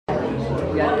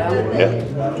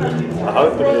Yeah. I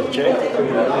hope it is, check.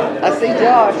 I see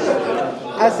Josh.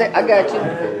 I got you.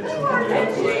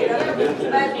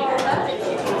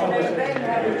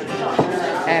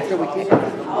 After we kick it.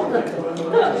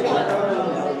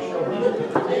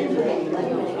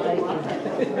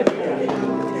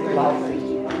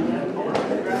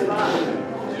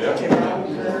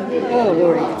 Oh,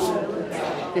 Lordy.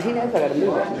 Did he know that I move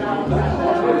it?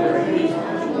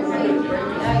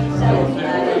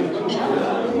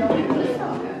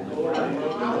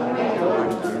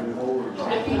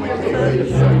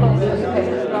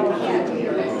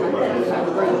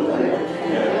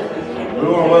 We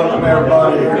want to welcome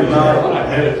everybody here tonight at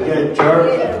Heaven's Gate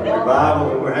Church, revival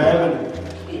that we're having.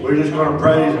 We're just going to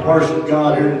praise and worship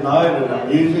God here tonight and the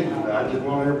music. I just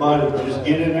want everybody to just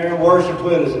get in there and worship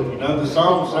with us. If you know the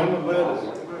song, sing it with us.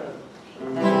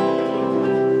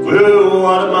 Well,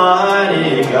 what a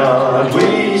mighty God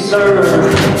we serve.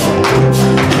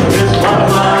 Yes, what a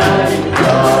mighty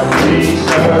God we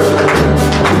serve.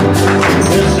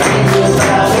 This angels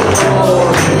bow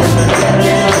before Him and heaven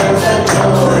and earth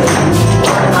adore Him.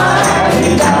 What a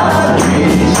mighty God we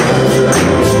serve.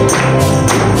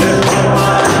 Yes, what a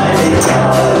mighty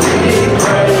God we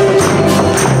praise.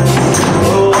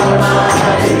 Oh, what a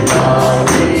mighty God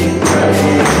we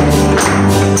praise.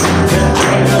 Yes,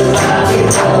 angels bow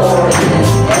before Him,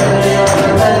 heaven and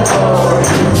earth adore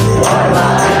Him. What a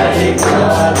mighty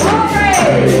God we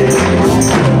praise.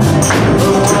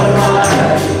 Oh, what a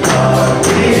mighty God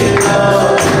we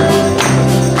love.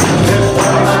 Yes,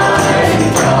 what a mighty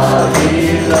God we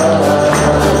love.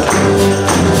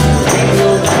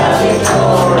 Angels bow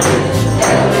before Him,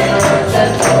 heaven and earth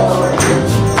adore Him.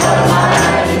 What a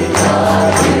mighty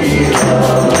God we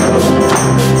love.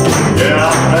 Yeah,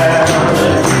 I found a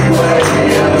new way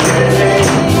of living.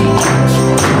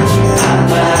 I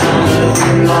found a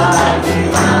new life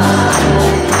divine.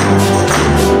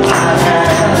 I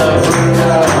had the fruit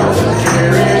of the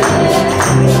Spirit.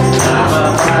 I'm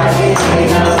abiding in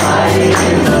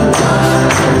the vine.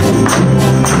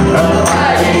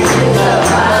 Abiding in the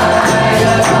vine,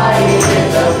 abiding in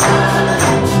the vine.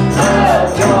 Love,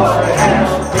 joy,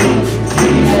 health, peace,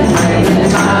 Jesus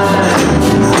reigning mine.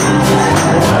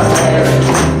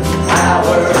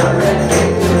 Power and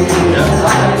victory,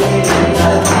 abiding in the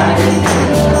vine.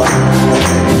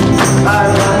 I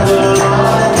love the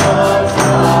love of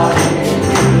God in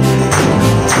me.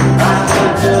 I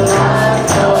love the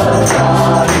life of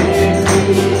God in me.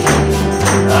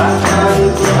 I got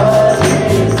His blood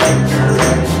in victory,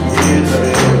 His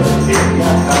ability.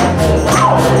 I got the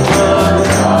love of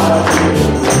God in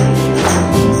me.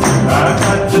 I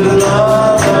got the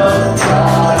love of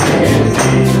God in me.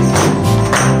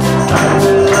 I got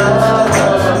the love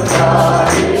of God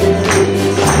in me.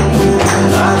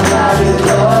 I got His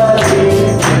blood in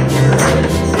victory,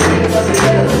 His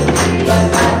ability. I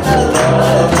got the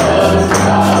love of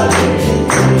God in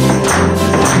me.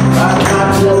 I got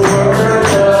the word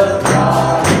of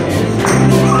God in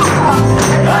me.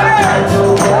 I got the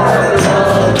word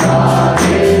of God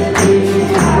in me.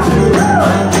 I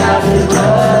got His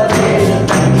blood in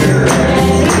victory,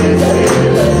 His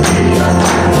ability. I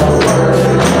got the word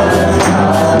of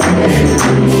God in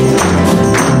me.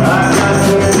 I got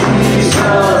the peace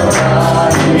of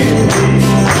God in me.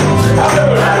 I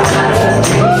got the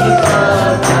peace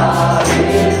of God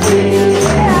in me.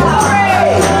 I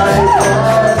got His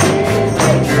blood in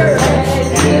victory,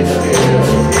 His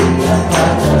ability. I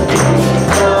got the peace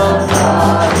of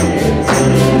God in me.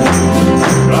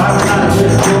 I got the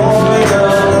joy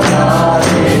of God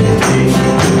in me.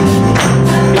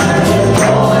 I got the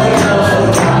joy of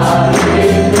God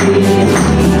in me.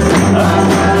 I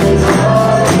got His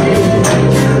blood in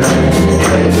victory,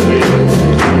 His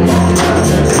ability. I got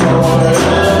the joy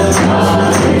of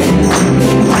God in me.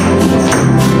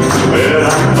 Well,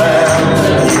 I found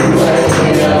a new way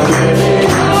of living.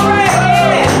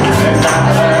 And I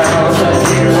found a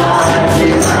new life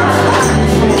divine.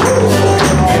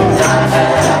 And I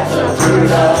have the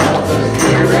fruit of the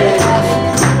Spirit.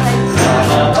 I'm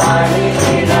abiding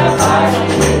in the vine.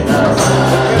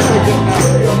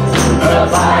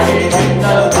 Abiding in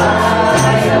the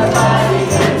vine,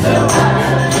 abiding in the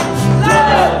vine.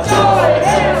 Love, joy,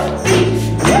 health, peace,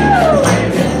 Jesus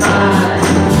reigning mine.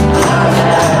 I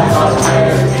have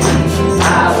prosperity,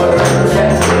 power, and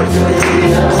victory.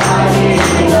 Abiding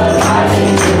in the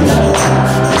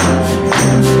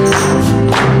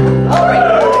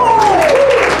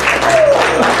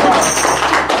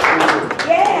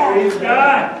Praise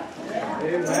God.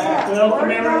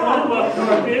 Welcome everyone. Welcome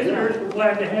to our visitors. We're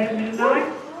glad to have you tonight.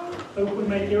 Hope we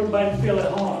make everybody feel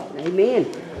at home. Amen.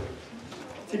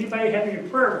 Does anybody have any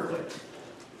prayer requests?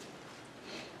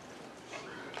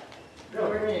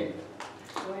 we're in.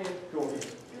 Go ahead. Go ahead.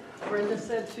 Brenda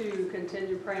said to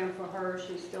continue praying for her.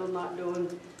 She's still not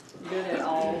doing good at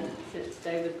all since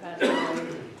David passed away.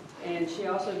 And she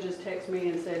also just texted me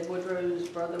and said Woodrow's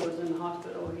brother was in the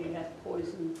hospital. He had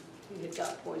poison. He had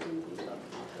got poison from something.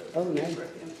 Oh, no.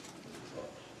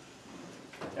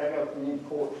 I got from in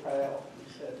court trial.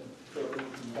 He said, so we can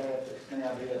have this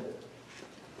now. He had to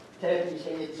tap his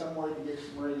head somewhere to get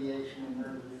some radiation and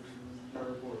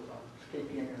nerve work on.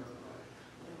 Keep in there.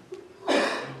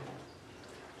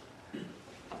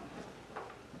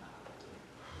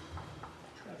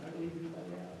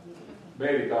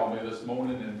 Betty called me this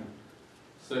morning and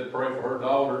said pray for her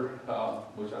daughter,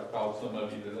 which I called some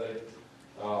of you today.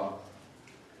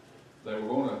 They were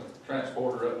going to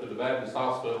transport her up to the Baptist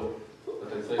hospital, but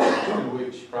they said in 2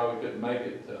 weeks she probably couldn't make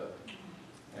it.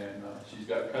 And she's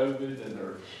got COVID and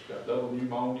she's got double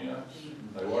pneumonia.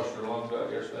 They washed her lungs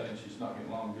out yesterday and she's not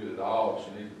getting along good at all.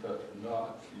 She needs a touch from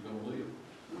God. She's going to live.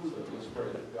 So let's pray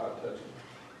that God touch her.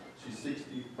 She's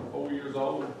 64 years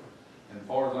old, and as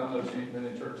far as I know, she ain't been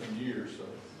in church in years, so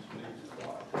she needs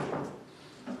God.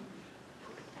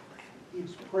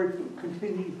 Yes,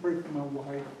 continue to pray for my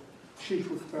wife. She's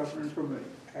recovering from an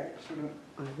accident.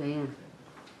 Amen.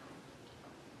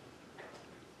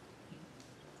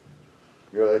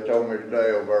 Yeah, they told me today,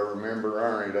 if I remember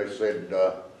Ernie, they said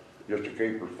just to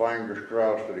keep her fingers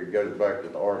crossed that he goes back to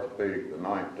the orthopedic the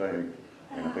 19th,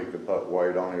 and if he could put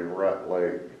weight on his right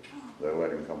leg, they'll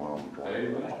let him come home.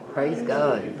 Amen. Praise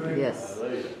God. Yes.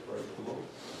 Hallelujah. Praise the Lord.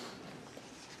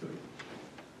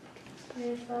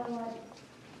 Yes, I'd like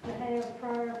to have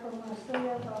prayer for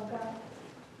myself. I've got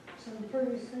some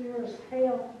pretty serious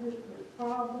health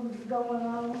problems going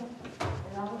on.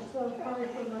 And I also pray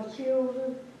for my children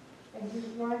and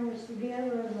just bring us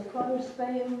together as a close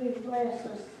family. Bless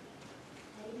us.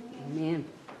 Amen.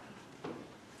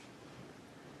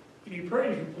 Any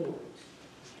praise reports?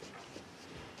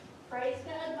 Praise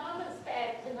God, Mama's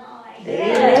back tonight.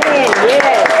 Amen.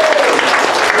 Yes.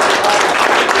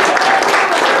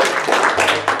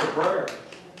 Prayer.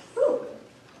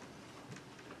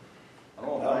 I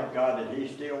want to thank God that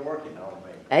He's still working on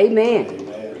me. Amen.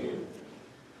 Amen.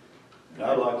 And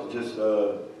I'd like to just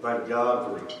thank God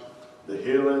for the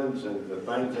healings and the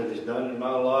things that He's done in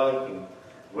my life. And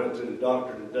went to the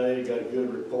doctor today, got a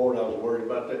good report. I was worried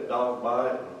about that dog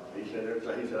bite. He said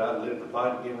I'd live to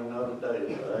fight again another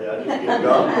day. So, hey, I just give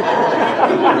God.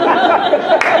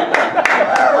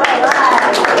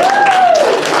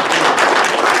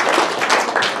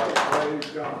 Praise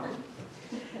God.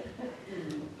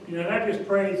 You know, I just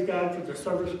praise God for the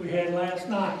service we had last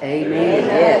night. Amen.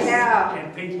 Yes.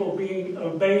 And people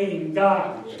obeying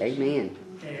God. Amen.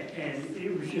 And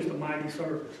it was just a mighty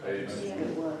service.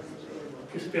 Amen.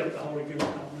 Just felt the Holy Ghost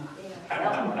all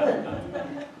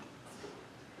night.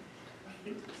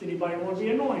 Does anybody want to be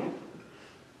anointed?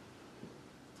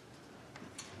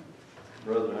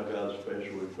 Brother, I've got a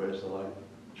special request I'd like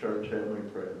church help me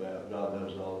pray about. God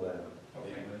knows all about it.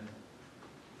 Amen.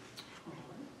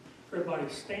 Everybody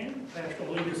stand. Pastor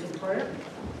will lead us in prayer.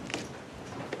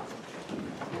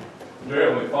 Dear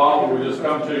Heavenly Father, we just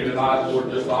come to you tonight,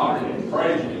 Lord, just honor you and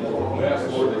praise you, Lord. We ask,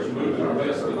 Lord, that you move in our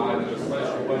midst tonight in a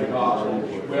special way, God.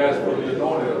 We ask for the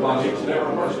anointing upon each and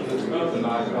every person that's come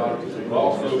tonight, God. But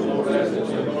also, Lord, ask that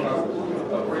you anoint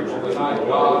our preacher tonight,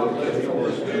 God, and let him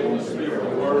understand the spirit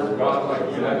of the word, God, like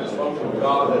you have spoken,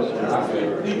 God. I speak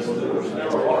peace to each and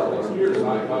every heart that's here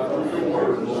tonight, God, through your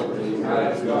word, Lord. I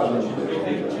ask, God, that you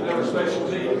meet each and every special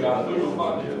need, God, move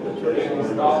upon you.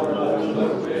 And God,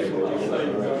 let me able to say,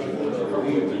 God,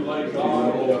 too late,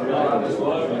 God. Oh, God, I just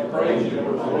love you and praise you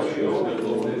for what you do,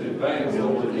 Lord, in advance,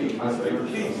 Lord. I speak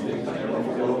peace to each and every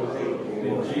one.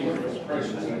 In Jesus'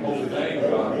 precious and holy name,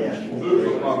 God. Move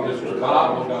upon this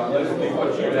revival, God. Let it be what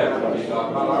you have to be, God.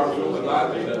 Not our will, but thy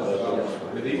be done,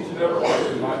 God. That each and every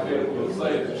person might be able to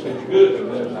say it's good to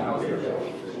live in the house of God.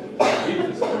 In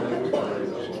Jesus' name we praise.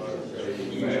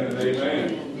 Amen and amen.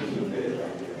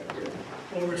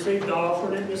 We'll receive the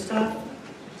offering at this time.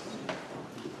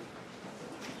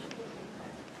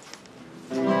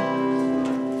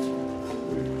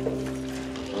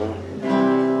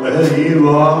 Well, you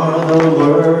are the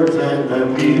words and the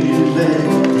music,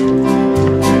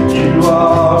 and you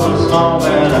are the song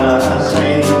that I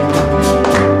sing.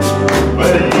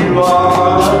 Well, you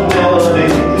are the melody,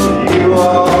 you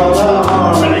are the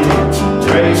harmony,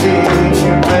 praising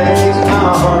you makes my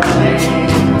heart sing.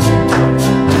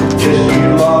 Yes, you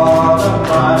are the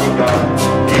mighty God,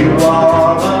 you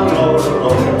are the Lord of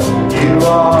Lords, you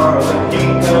are the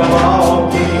King of all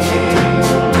kings.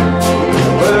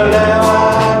 Well, now I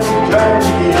turn to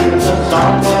you, the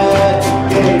song that you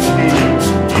gave me.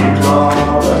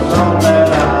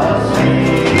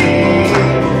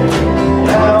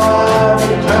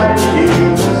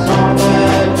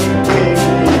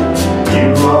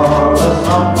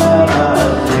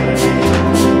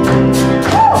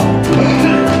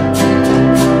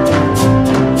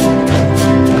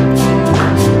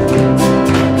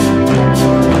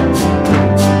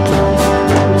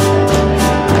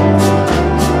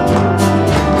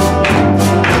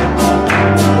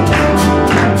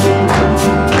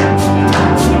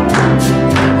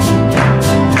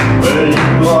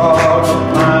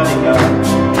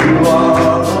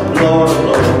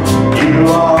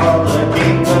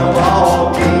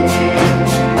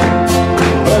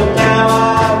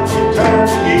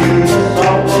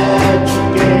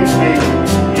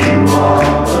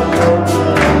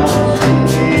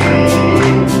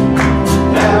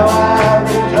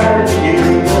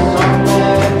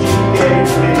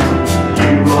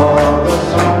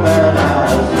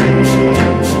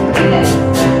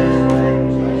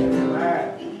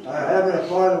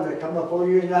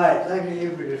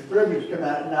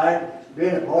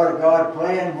 being a part of God's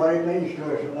plan, what He means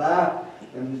to us in life,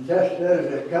 and the testimonies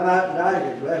that come out tonight,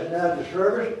 and blessing out of the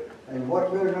service, and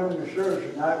what goes on in the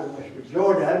service tonight, we must be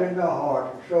joy to have in our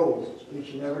hearts and souls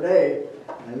each and every day,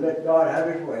 and let God have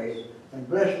His way. And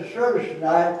bless the service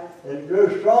tonight, that it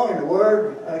grows strong in the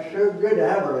Word. It's so good to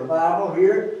have a revival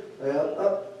here,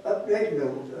 updating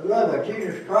the love of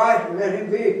Jesus Christ, and let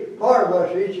Him be part of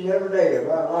us each and every day of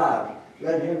our lives.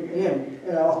 Let Him in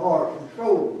our hearts and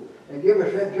souls, and give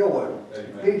us that joy,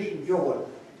 peace and joy.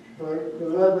 For the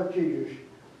love of Jesus,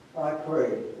 I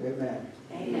pray. Amen.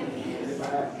 Amen.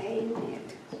 Amen.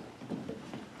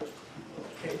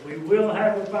 Okay, we will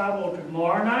have revival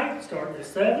tomorrow night, starting at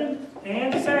 7,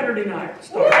 and Saturday night,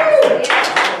 starting at 7.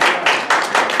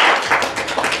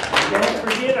 Don't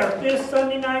forget our 5th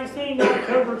Sunday night thing,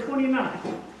 October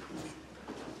 29th.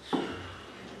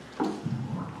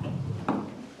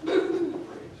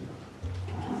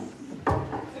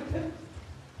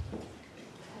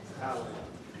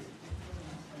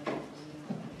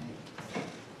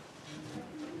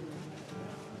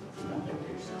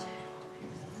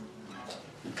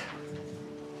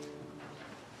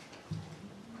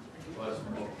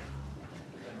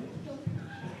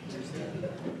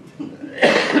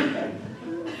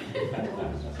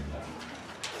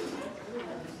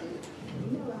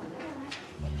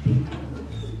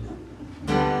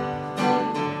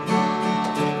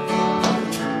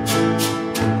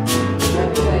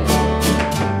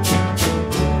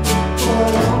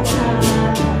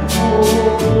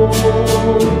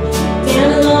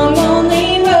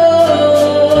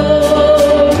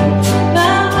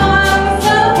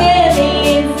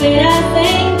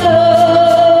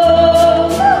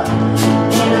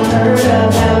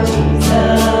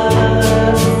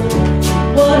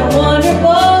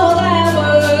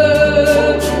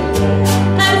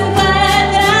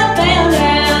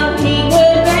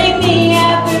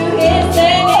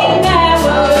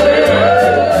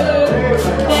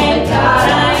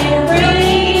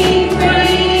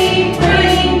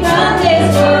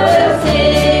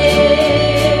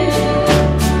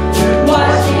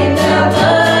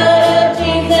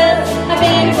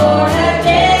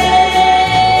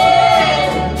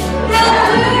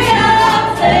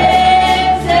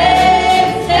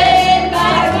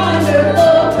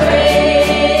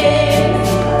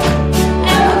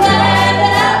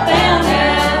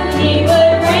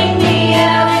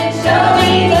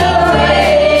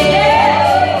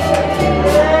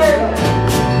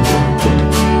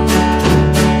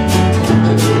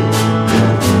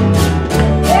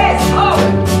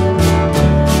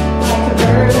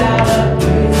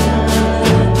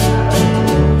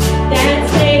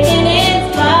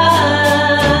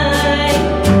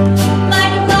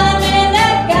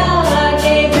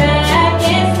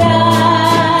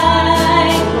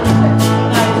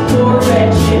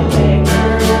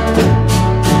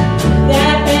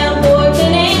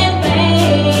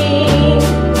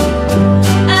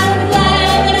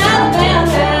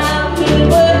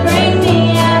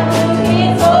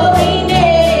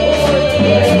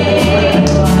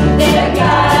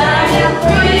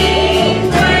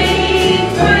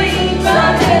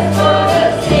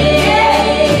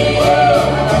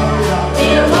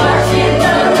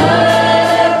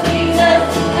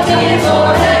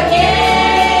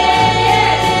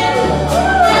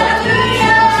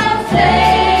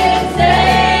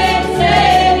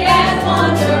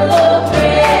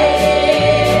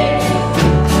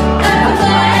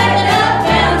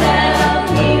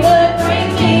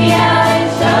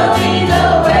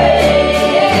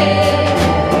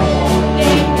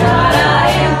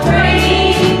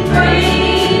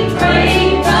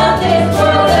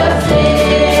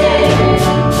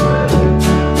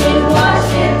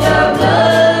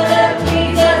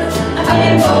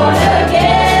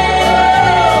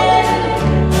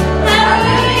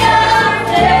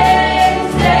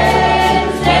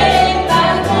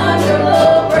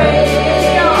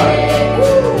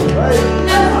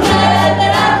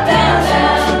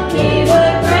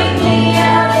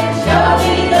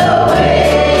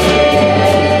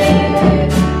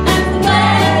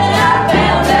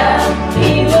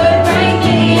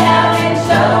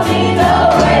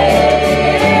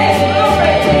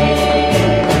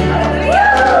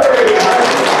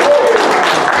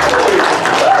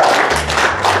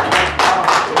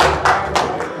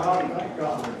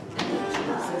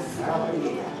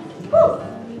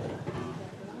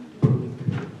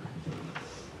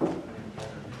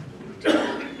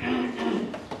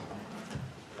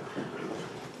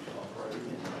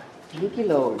 Thank you,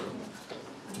 Lord.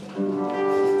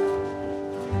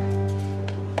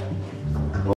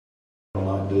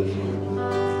 Like this.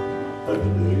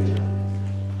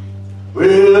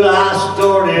 Well, I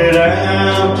headed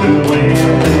out to win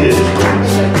this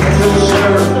race, to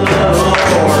serve the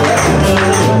Lord.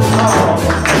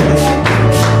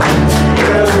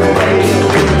 Never waited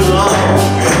too long,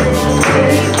 never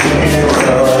waited too long.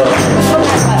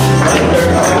 But they're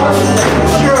gonna say,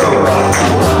 sure,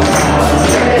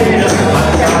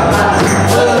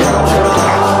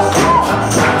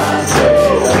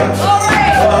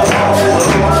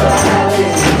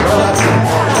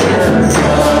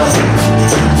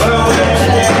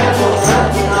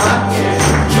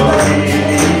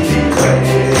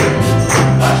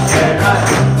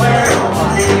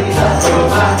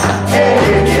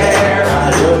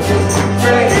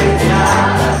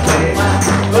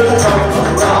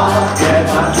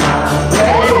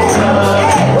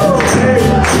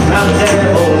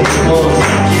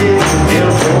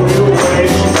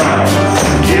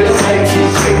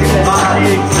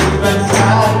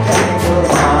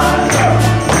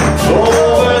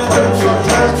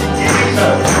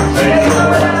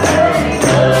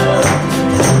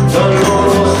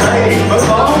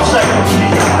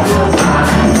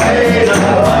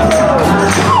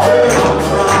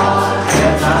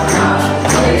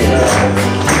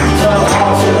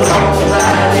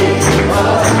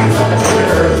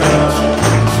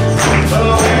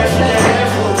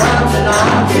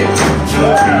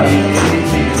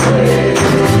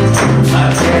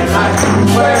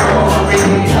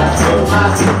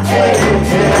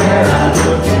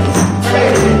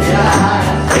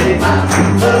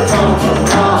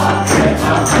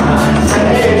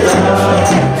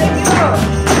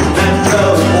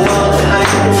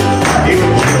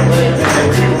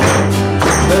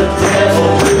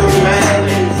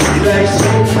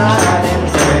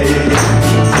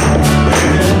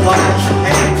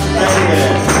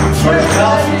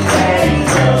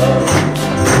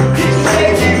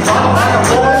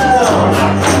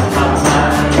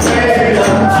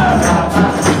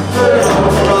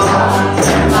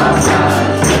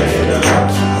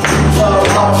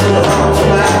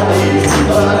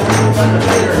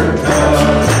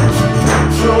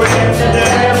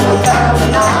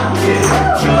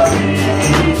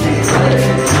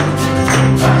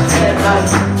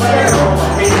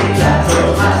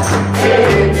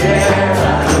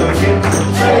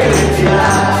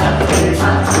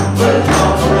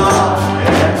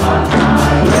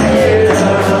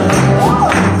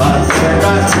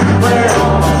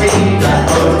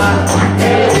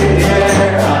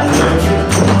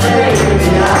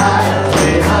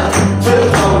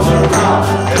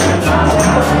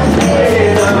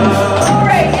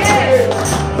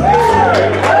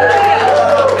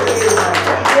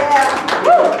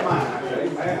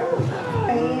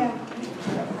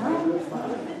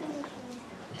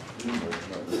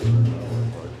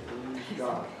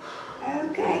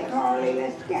 Okay, Carly,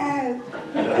 let's go.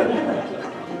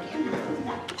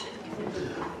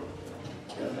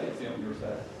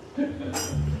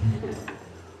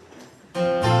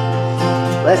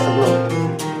 Bless the Lord.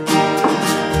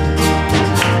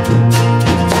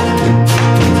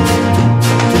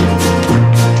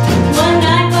 One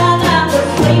night while I was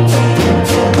sleeping,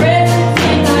 the presence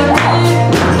in my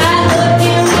room, I looked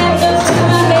him right up to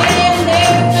my bed, and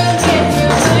there stood Mr.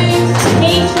 Blue.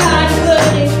 He tried to put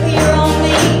his fear on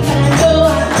me, but I know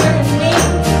I heard him me.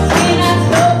 When I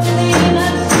spoke the name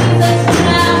of Jesus, and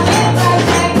I went right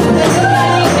back to the I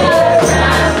ain't got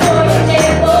time for the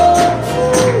devil.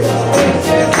 Waste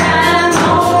your time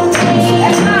on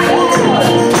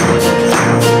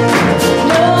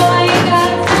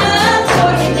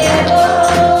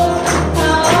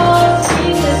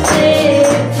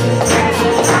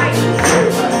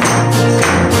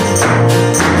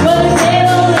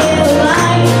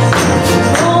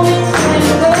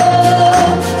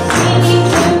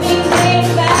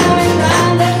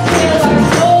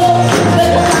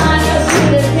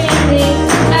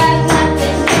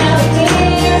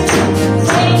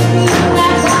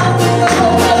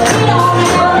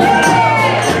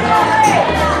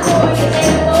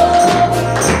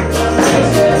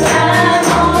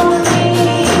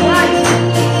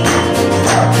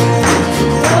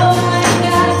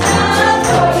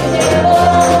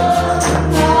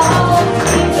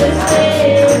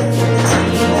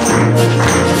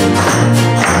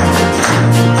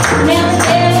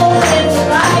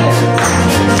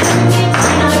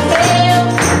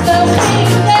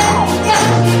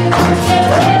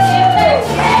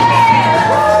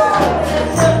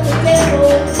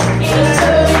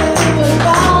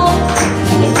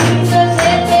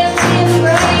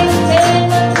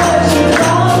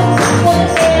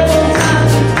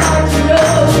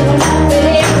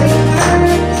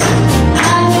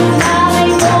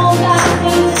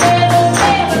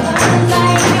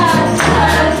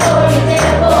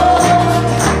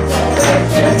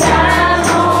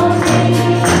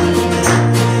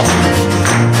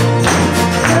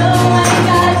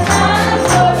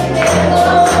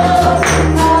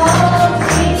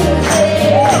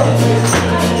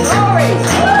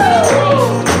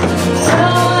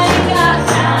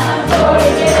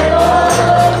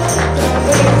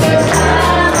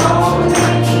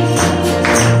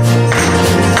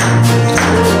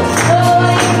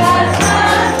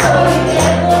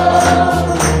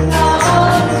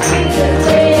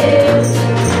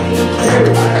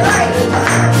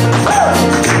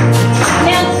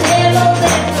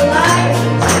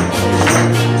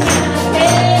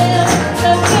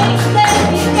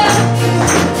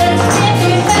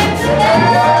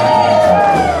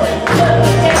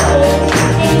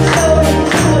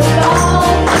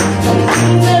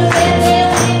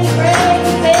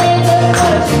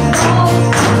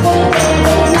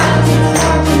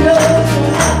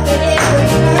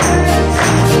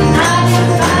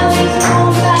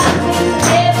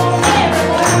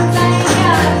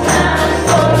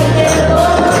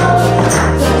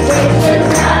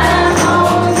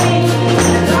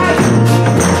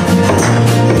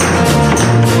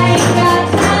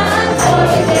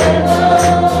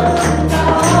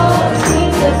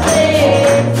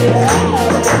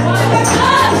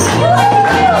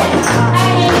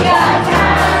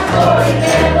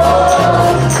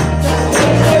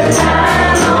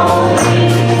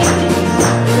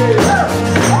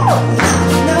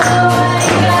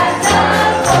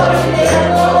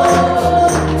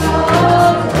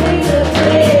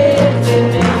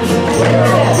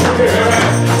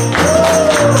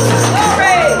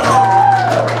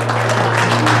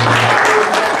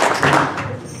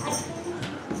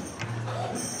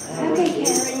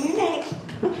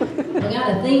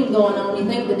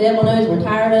devil knows we're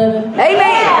tired of him.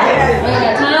 Amen. We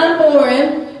got time for him,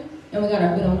 and we got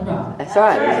our foot on the rock. That's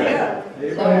right.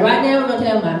 So right now we're going to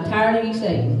tell him, I'm tired of you,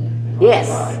 Satan. Yes.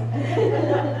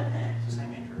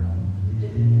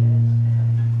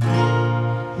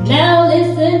 Now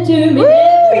listen to me,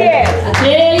 yes. I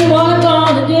tell you what I'm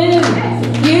gonna do.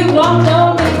 You walked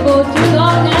on me for too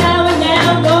long now, and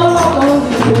now I'm gonna walk on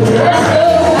you. I'm so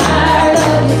tired of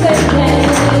you, Satan.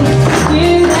 You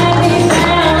had me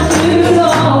down too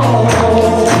long,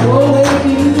 oh, way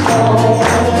too long.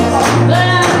 But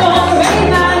I'm gonna raise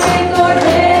my hand toward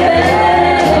heaven.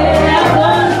 I'm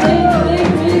gonna sing the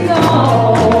victory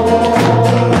song.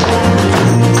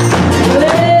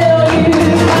 Well, you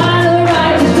got a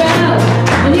right to shout,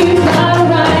 and you got a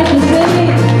right to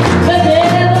sing. The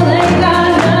devil ain't got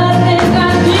nothing,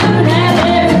 got children and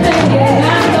everything.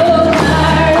 I'm so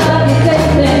tired of you,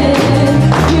 Satan.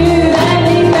 You had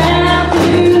me bound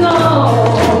too long,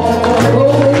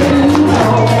 oh, too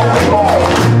long.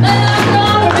 And I'm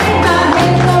gonna raise my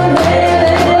hand toward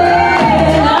heaven.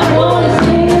 I'm gonna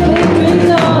sing a victory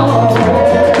song.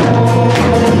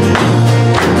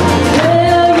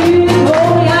 Well, you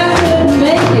told me I couldn't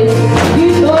make it. You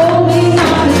told me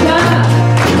not to try.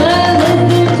 But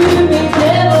listen to me,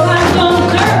 devil, I'm gonna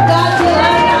serve God till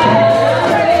I die.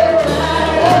 I'm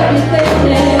tired of you,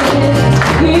 Satan.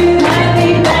 You had me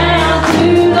bound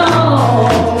too long,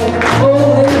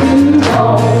 oh, too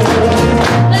long.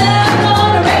 And I'm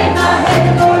gonna raise my head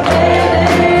toward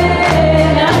heaven.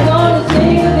 I'm gonna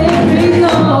sing a victory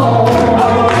song.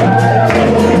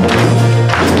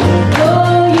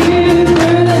 Oh, you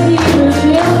threw the Hebrew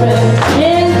children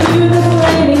into the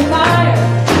flaming fire,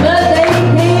 but they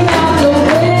came out the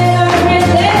winner, and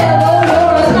devil,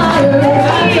 you're a liar.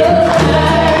 I'm so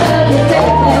tired of you,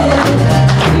 Satan.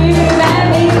 You had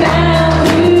me bound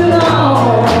too long,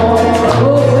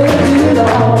 oh, too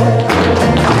long.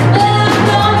 But I'm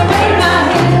gonna raise my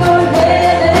hand toward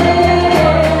heaven.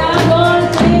 I'm gonna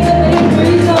sing a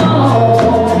victory song.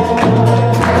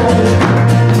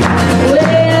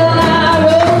 Well, I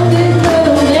wrote this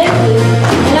little message,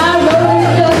 and I wrote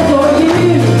it just for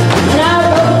you. And I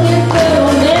wrote this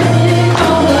little message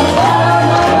on the bottom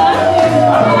of my shoe.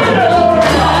 I'm so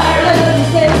tired of you,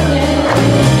 Satan.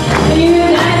 You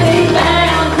had me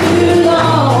bound too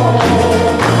long,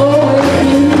 oh,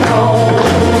 too long.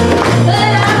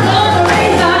 But I'm gonna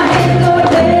raise my hand toward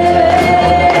heaven.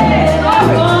 I'm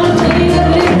gonna sing a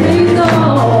victory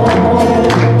song.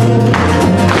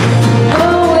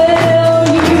 Oh, well,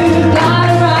 you got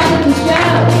a right to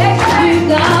shout, you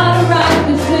got a right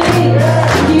to sing.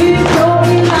 You told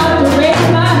me not to raise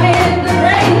my hand, to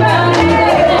raise my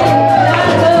hand.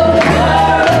 I'm so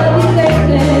tired of you,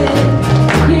 Satan.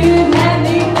 You had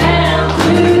me bound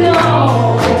too long,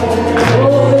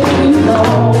 oh, too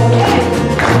long.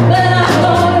 But I'm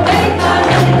gonna raise my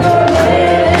hand toward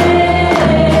heaven.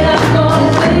 I'm gonna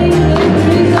sing a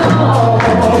victory song.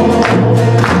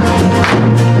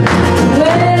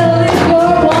 Well, if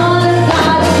you're one of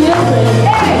God's children,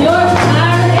 you're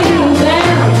tired of being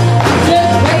down,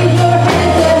 just raise your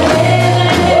hands to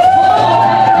heaven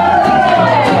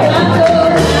and I'm so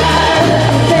tired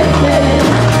of Satan.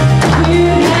 You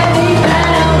had me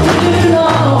bound too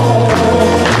long,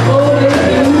 oh,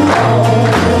 too long.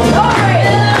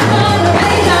 And I'm gonna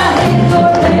raise my hands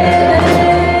toward heaven.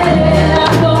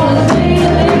 I'm gonna sing a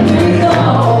victory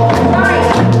song.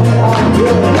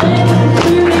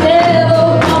 To the devil,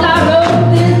 'cause I wrote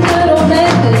this little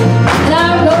message, and I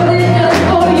wrote it just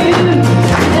for you.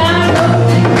 And I wrote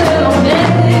this little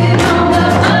message on the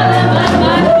bottom of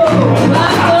my shoe.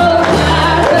 I'm so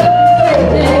tired of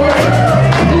Satan.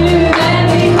 You had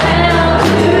me bound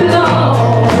too long,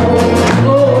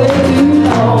 oh, too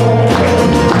long.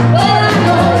 But I'm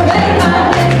gonna raise my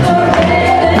hand toward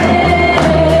heaven.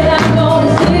 I'm gonna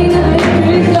sing a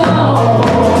victory song.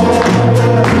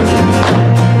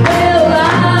 Well,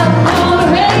 I'm gonna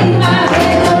raise my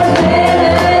hand toward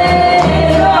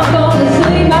heaven. I'm gonna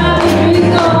sing my victory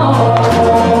song,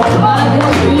 my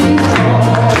victory song.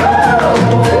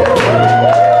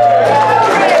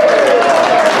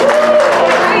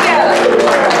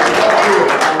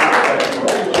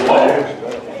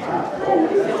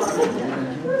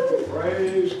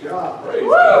 Praise God. Praise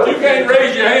God. If you can't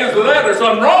raise your hands to that, there's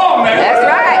something wrong, man. That's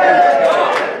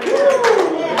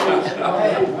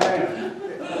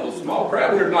A small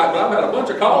crowd here tonight, but I've had a bunch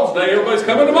of calls today. Everybody's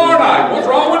coming tomorrow night. What's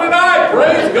wrong with tonight?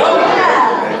 Praise God.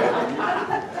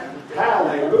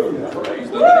 Hallelujah. Praise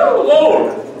the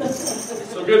Lord.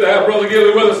 So good to have Brother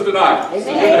Gilley with us tonight. So good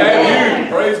to have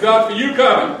you. Praise God for you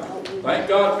coming. Thank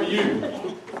God for you.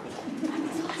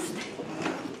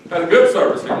 Had a good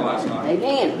service here last night.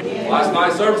 Amen. Last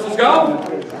night's service is gone.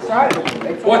 right.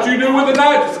 That's What you do with the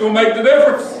night is gonna make the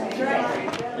difference.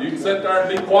 You can sit there and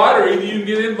be quiet, or either you can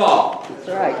get involved. That's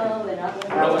right.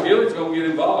 Brother Gilley's gonna get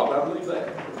involved, I believe that.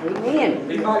 Amen.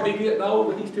 He might be getting old,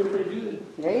 but he's still pretty good.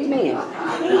 Amen.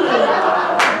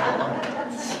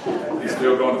 He's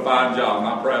still going to find John.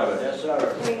 I'm proud of him. Yes, sir.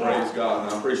 Praise God,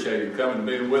 and I appreciate him coming and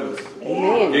being with us.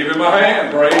 Amen. Give him a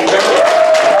hand. Praise God.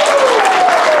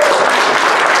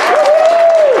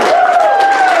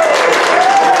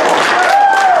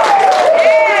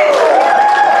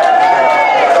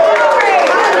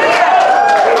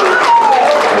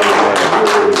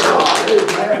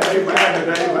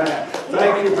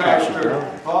 Thank you,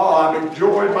 Pastor. Oh, I've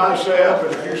enjoyed myself,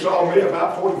 and if you saw me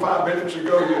about 45 minutes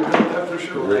ago, you'd know that for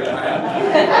sure.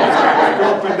 Amen.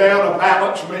 Sculpting down a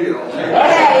balanced meal.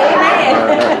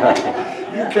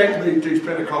 You can't beat these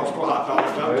Pentecostal hot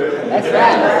dogs, I'm telling you. That's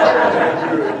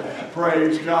right.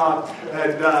 Praise God.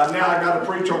 And now I got to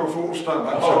preach on a full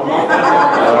stomach. So, amen.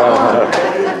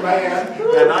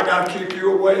 And I got to keep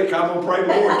you awake. I'm going to pray the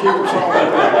Lord keep us all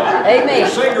awake. Amen. The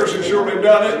singers have surely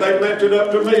done it. They've left it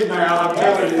up to me now. I'm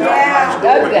telling you, that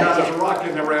guys are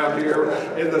rocking around here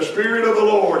in the Spirit of the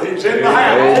Lord. He's in the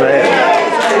house.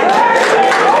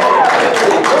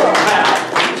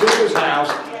 He's in his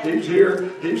house. He's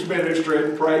here. He's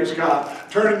ministering. Praise God.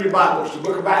 Turn in your Bibles to the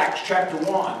book of Acts, chapter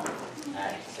 1.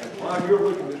 And while you're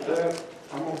looking at that,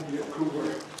 I'm going to get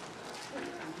cooler.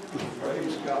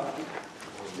 Praise God.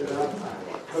 Get out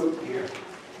my coat here.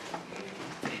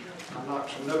 I knocked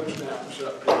some notes down this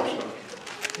up here, so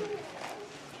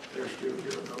they're still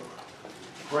here though.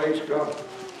 Praise God.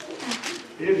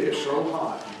 It is so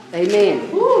hot. Amen.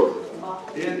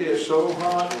 It is so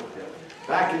hot.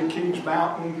 Back in Kings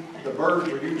Mountain, the birds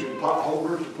are using pot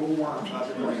holders to pull worms out of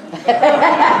the ground.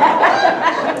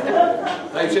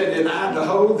 They said in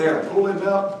Idaho, they're pulling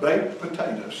up baked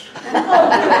potatoes.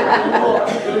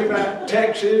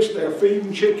 Texas, they're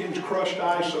feeding chickens crushed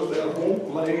ice so they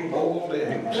won't lay boiled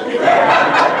eggs.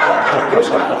 It's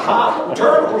got hot.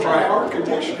 Turtles are air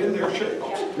conditioned in their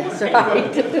shells. That's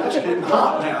right. That's getting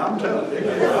hot now, I'm telling you.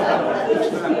 It's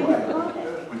that way.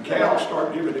 When cows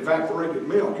start giving evaporated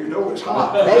milk, you know it's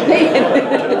hot.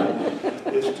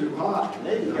 It's too hot.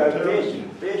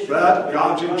 But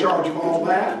God's in charge of all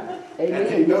that. And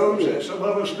He knows that some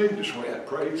of us need to sweat.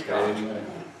 Praise God.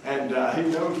 And He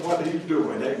knows what He's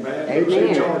doing. Amen. He's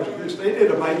in charge of this. Isn't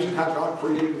it amazing how God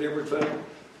created everything?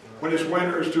 When it's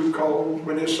winter, it's too cold.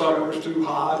 When it's summer, it's too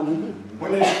hot.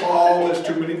 When it's fall, there's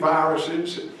too many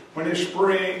viruses. When it's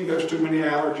spring, there's too many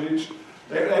allergies.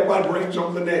 Everybody brings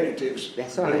on the negatives.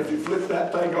 That's right. But if you flip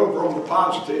that thing over on the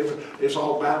positive, it's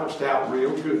all balanced out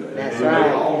real good. That's We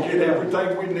right. all get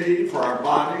everything we need for our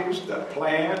bodies, the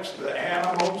plants, the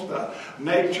animals, the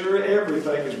nature,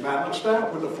 everything is balanced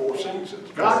out with the four seasons.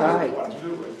 God knows what He's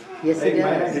doing. Yes, He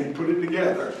Amen. does. He put it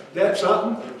together. That's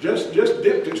something. Just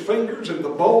dipped His fingers in the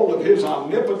bowl of His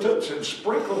omnipotence and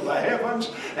sprinkled the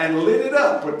heavens and lit it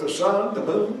up with the sun, the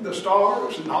moon, the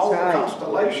stars, and all the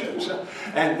constellations.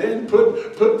 And then put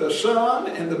the sun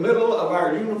in the middle of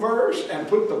our universe and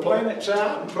put the planets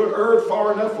out and put Earth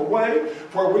far enough away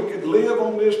where we could live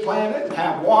on this planet and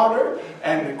have water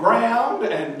and the ground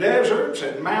and deserts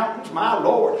and mountains. My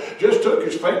Lord just took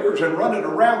His fingers and run it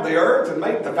around the earth and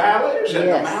made the valleys and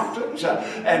the mountains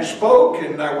and spoke,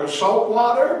 and there was salt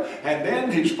water, and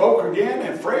then He spoke again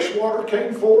and fresh water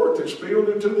came forth and spilled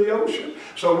into the ocean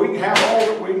so we can have all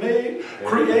that we need.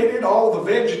 Created all the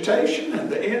vegetation and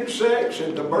the insects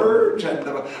and the birds and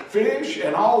the fish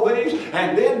and all these,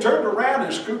 and then turned around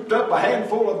and scooped up a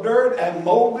handful of dirt and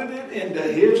molded it into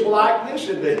His likeness,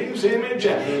 into His image,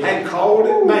 and called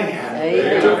it man.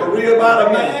 He took a rib out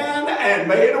of man and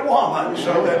made a woman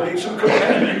so there'd be some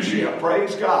companionship.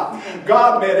 Praise God.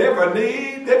 God met every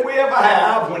need that we ever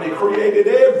have when He created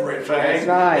everything,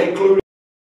 including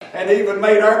and even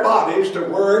made our bodies to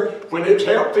work when it's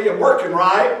healthy and working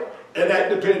right. And that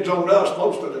depends on us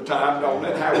most of the time, don't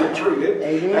it, how we treat it.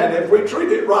 And if we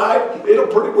treat it right, it'll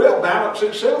pretty well balance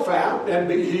itself out and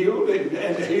be healed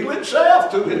and heal itself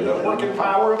to the working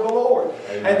power of the Lord.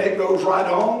 And it goes right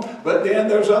on. But then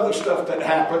there's other stuff that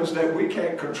happens that we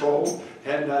can't control,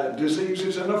 and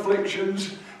diseases and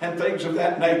afflictions and things of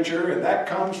that nature. And that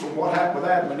comes from what happened with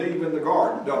Adam and Eve in the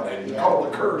garden, don't it? It's called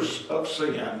the curse of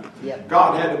sin.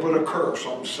 God had to put a curse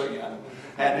on sin.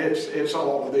 And it's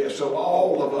all of this. So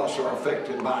all of us are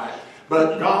affected by it.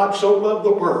 But God so loved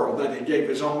the world that He gave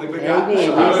His only begotten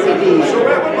Son.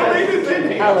 Whosoever believeth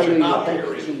in Him should not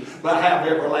perish, but have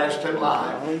everlasting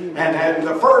life. And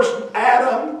the first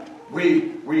Adam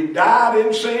We died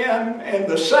in sin, and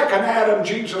the second Adam,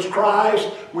 Jesus Christ,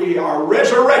 we are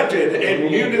resurrected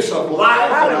in newness of life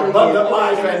and abundant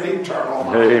life and eternal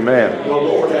life. Amen. The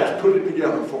Lord has put it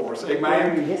together for us.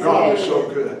 Amen. God is so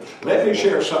good. Let me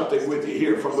share something with you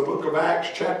here from the book of Acts,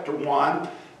 chapter 1,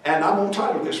 and I'm going to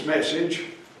title this message,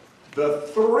 The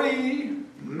Three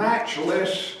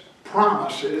Matchless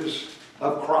Promises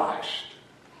of Christ.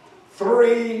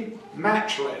 Three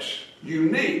matchless,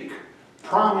 unique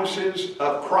promises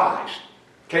of Christ.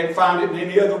 Can't find it in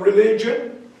any other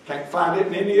religion. Can't find it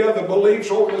in any other beliefs,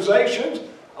 organizations.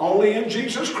 Only in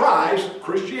Jesus Christ,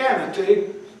 Christianity,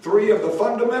 three of the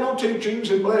fundamental teachings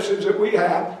and blessings that we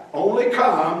have only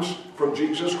comes from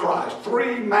Jesus Christ.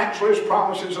 Three matchless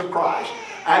promises of Christ.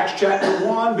 Acts chapter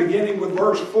 1, beginning with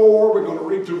verse 4. We're going to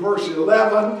read through verse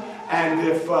 11. And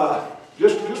if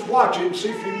just watch it and see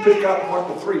if you can pick up what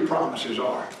the three promises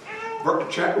are.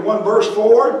 Chapter 1, verse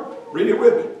 4. Read it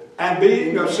with me. And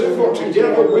being assembled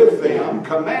together with them,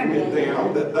 commanded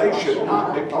them that they should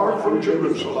not depart from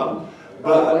Jerusalem,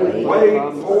 but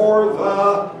wait for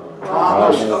the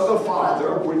promise of the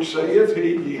Father, which saith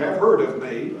he, ye have heard of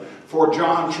me. For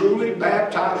John truly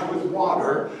baptized with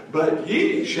water, but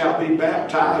ye shall be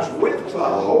baptized with the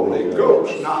Holy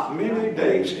Ghost not many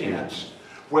days hence.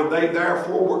 When they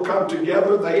therefore were come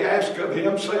together, they asked of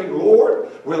him, saying, Lord,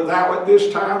 wilt thou at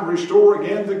this time restore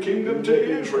again the kingdom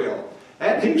to Israel?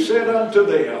 And he said unto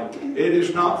them, It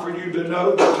is not for you to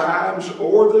know the times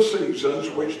or the seasons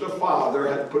which the Father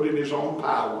hath put in his own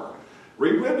power.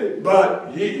 Read with it.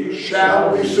 But ye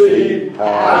shall receive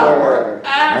power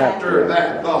after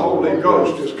that the Holy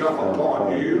Ghost is come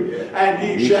upon you, and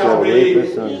ye shall be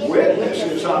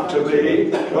witnesses unto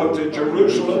me, both in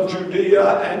Jerusalem,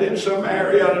 Judea, and in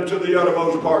Samaria, and to the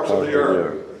uttermost parts of the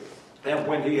earth. And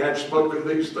when he had spoken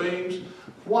these things,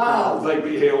 while they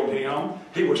beheld him,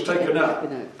 he was taken up,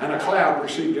 and a cloud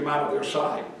received him out of their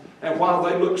sight. And while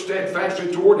they looked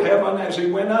steadfastly toward heaven as he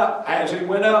went up,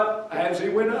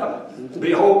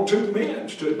 behold, two men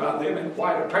stood by them in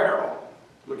white apparel,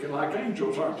 looking like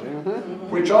angels, aren't they?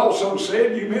 Which also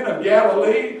said, You men of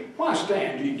Galilee, why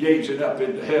stand ye gazing up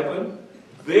into heaven?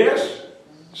 This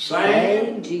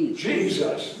same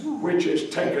Jesus, which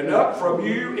is taken up from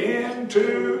you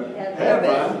into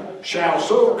heaven, shall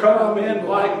so come in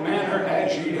like manner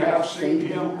as ye have seen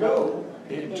him go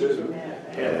into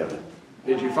heaven.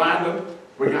 Did you find them?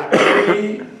 We got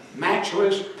three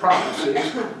matchless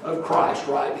promises of Christ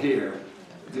right here.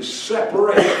 This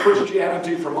separates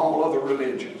Christianity from all other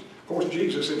religions. Of course,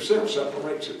 Jesus himself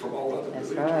separates it from all other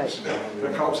religions.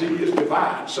 Right. Because he is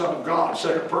divine, Son of God,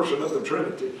 second person of the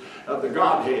Trinity, of the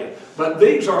Godhead. But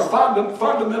these are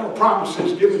fundamental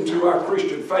promises given to our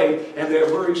Christian faith, and they're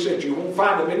very set. You won't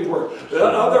find them anywhere. The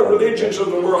other religions of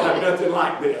the world have nothing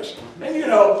like this. And you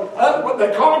know, what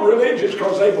they call them religions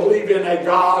because they believe in a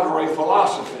God or a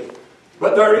philosophy.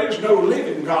 But there is no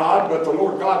living God but the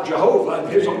Lord God Jehovah and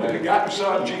his only begotten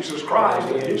Son, Jesus Christ,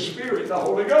 and his Spirit, the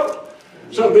Holy Ghost.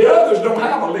 So the others don't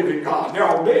have a living God. They're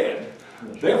all dead.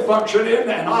 They're functioning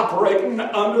and operating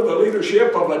under the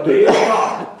leadership of a dead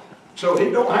God. So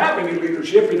he don't have any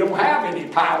leadership. He don't have any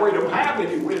power. He don't have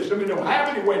any wisdom. He don't have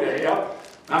any way to help.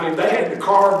 I mean, they had to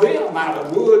carve them out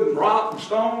of wood and rock and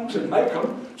stones and make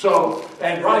them. So,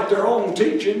 and write their own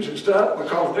teachings and stuff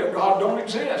because their God don't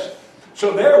exist.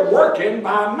 So they're working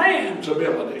by man's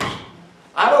abilities.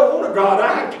 I don't want a God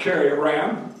I have to carry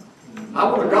around. I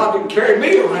want a God that can carry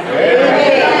me around.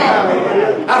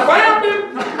 I found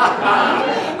him.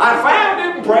 I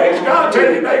found him. Praise God.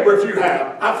 Tell your neighbor if you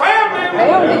have. I found him.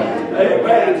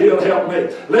 Amen. He'll help me.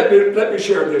 Let me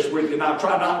share this with you. And I'll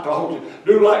try not to hold you.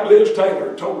 Do like Liz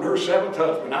Taylor told her seventh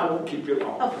husband. I won't keep you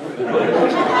long.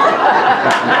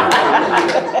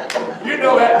 You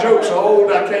know that joke's so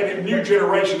old. I can't even. New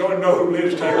generation don't even know who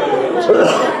Liz Taylor is.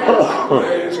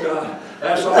 Praise God.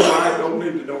 That's all right. Don't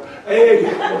need to know. Hey,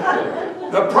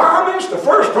 the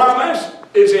first promise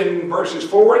is in verses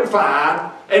 4 and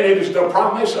 5, and it is the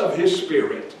promise of his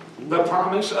Spirit. The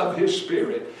promise of his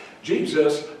Spirit.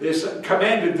 Jesus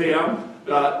commanded them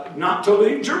not to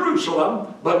leave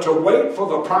Jerusalem, but to wait for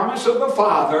the promise of the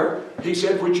Father. He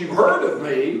said, which you've heard of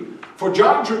me, for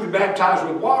John truly baptized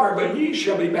with water, but ye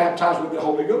shall be baptized with the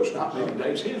Holy Ghost not many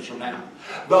days hence from now.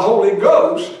 The Holy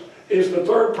Ghost is the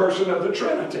third person of the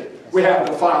Trinity. We have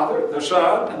the Father, the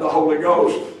Son, and the Holy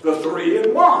Ghost, the three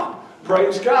in one.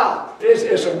 Praise God.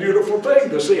 It's a beautiful thing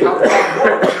to see how God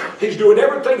works. He's doing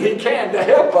everything he can to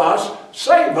help us,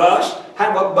 save us,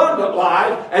 have abundant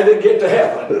life, and then get to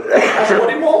heaven. That's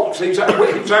what he wants. He's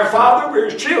our Father, we're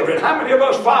his children. How many of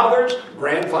us fathers,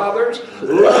 grandfathers,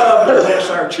 love to bless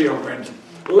our children?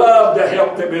 love to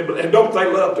help them, and don't they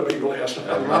love to be blessed?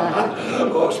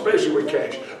 Oh, especially with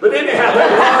cash. But anyhow,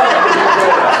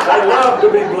 they love to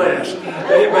be blessed.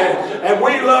 Amen. And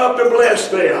we love to bless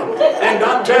them. And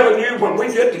I'm telling you, when we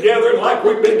get together, like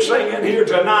we've been singing here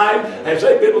tonight, as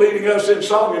they've been leading us in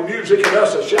song and music, and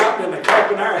us shouting and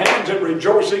clapping our hands and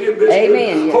rejoicing in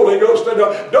this Holy Ghost,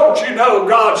 don't you know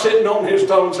God sitting on his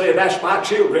throne saying, that's my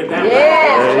children down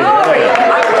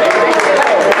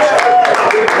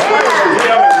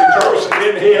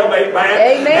in him,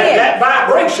 amen. And that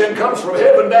vibration comes from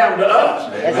heaven down to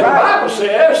us. And the Bible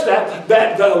says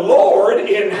that the Lord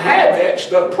inhabits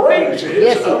the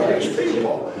praises of his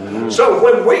people. So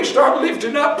when we start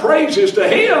lifting up praises to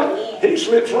him, he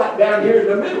slips right down here in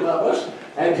the middle of us,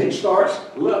 and he starts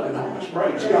loving on us.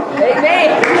 Praise God.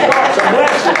 Amen. He starts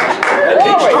blessing us, and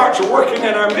he starts working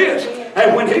in our midst.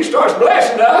 And when he starts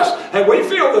blessing us, and we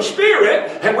feel the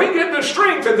Spirit, and we get the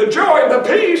strength and the joy and the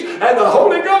peace, and the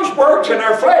Holy Ghost works, and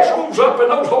our flesh rolls up, and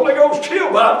those Holy Ghost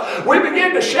chill up, we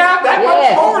begin to shout that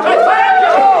much more.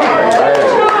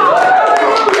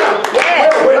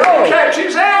 Thank you. When he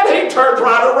catches that, he turns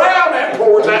right around and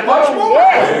pours that much more.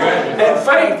 And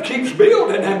faith keeps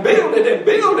building and building and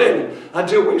building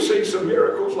until we see some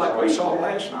miracles like we saw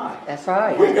last night. That's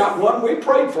right. We got one we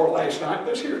prayed for last night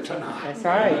that's here tonight. That's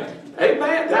right.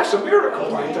 Amen. That's a miracle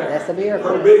right there. That's a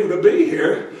miracle. For being to be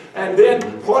here. And then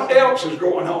what else is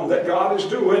going on that God is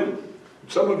doing?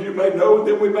 Some of you may know, and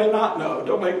then we may not know.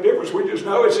 Don't make a difference. We just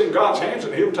know it's in God's hands,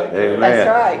 and he'll take care of it. That's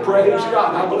right. Praise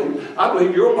God. I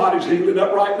believe your body's healing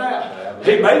up right now.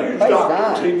 He may use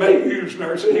doctors. He may use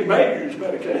nurses. He may use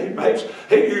medication.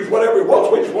 He use whatever he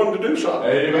wants. We just want him to do something.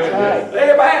 Amen.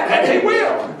 Amen. And he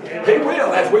will. He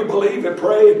will, as we believe and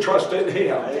pray and trust in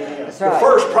him. That's right. The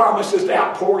first promise is the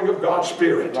outpouring of God's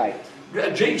Spirit. Right.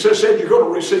 Jesus said you're going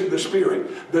to receive the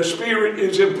Spirit. The Spirit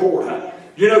is important.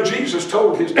 You know, Jesus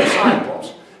told his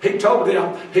disciples, he told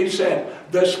them, he said,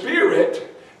 the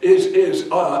Spirit is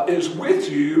with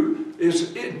you,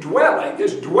 is dwelling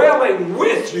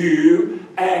with you,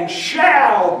 and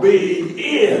shall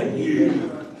be in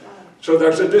you. So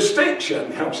there's a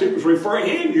distinction. He was referring,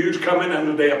 he used coming on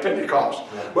the day of Pentecost.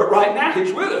 But right now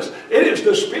he's with us. It is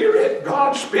the Spirit,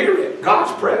 God's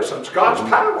presence, God's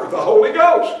power, the Holy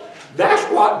Ghost. That's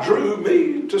what drew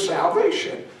me to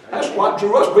salvation. That's what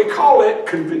drew us. We call it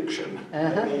conviction.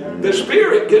 The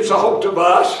Spirit gets a hold of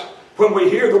us when we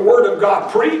hear the Word of God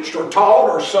preached or taught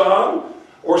or sung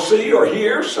or see or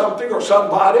hear something or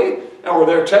somebody or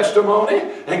their testimony.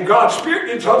 And God's Spirit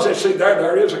gets hold and says, see,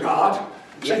 there is a God.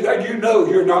 See, there you know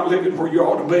you're not living where you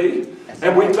ought to be.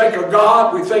 And we think of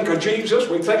God, we think of Jesus,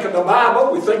 we think of the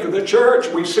Bible, we think of the church,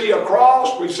 we see a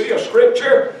cross, we see a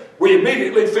scripture. We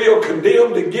immediately feel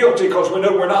condemned and guilty because we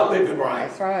know we're not living right.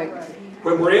 That's right.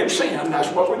 When we're in sin, that's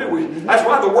what we do. That's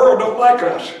why the world don't like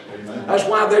us. That's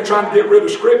why they're trying to get rid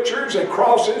of scriptures and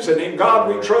crosses and in God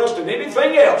we trust and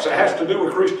anything else that has to do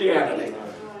with Christianity.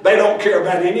 They don't care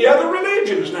about any other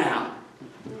religions now.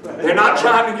 They're not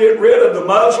trying to get rid of the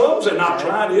Muslims. They're not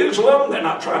trying Islam. They're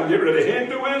not trying to get rid of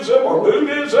Hinduism or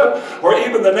Buddhism or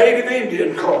even the native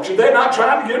Indian culture. They're not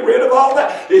trying to get rid of all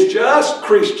that. It's just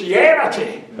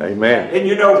Christianity. Amen. And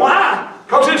you know why?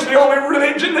 Because it's the only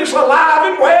religion that's alive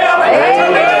and well. It's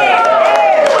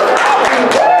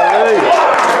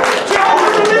the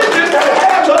only religion that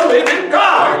has a living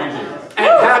God.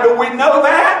 And how do we know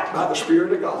that? By the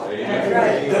Spirit of God.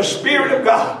 The Spirit of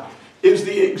God is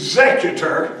the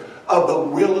executor of the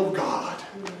will of God.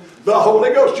 The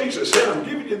Holy Ghost. Jesus said, I'm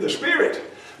giving you the Spirit.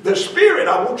 The Spirit,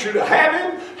 I want you to have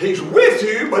Him. He's with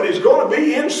you, but He's going to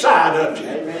be inside of you.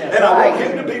 And I want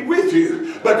Him to be with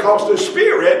you because the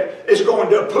Spirit is going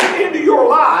to put into your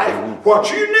life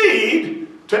what you need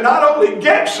to not only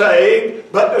get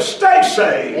saved, but to stay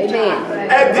saved. Amen.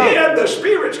 And then the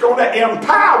Spirit's going to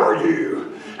empower you.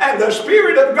 And the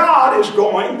Spirit of God is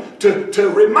going to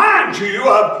remind you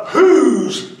of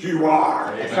whose you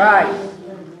are. That's right.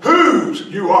 Whose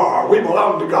you are. We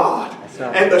belong to God.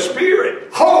 And the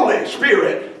Spirit, Holy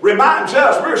Spirit, reminds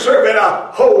us we're serving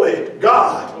a holy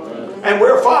God. And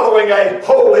we're following a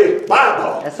holy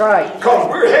Bible. That's right. Because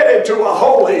we're headed to a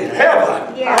holy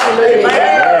heaven. Yeah.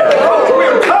 Amen. Because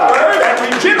we're covered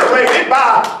and regenerated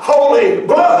by holy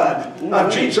blood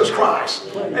of Jesus Christ.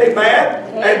 Amen.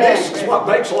 And this is what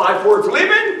makes life worth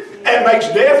living and makes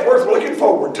death worth looking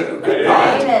forward to.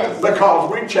 Because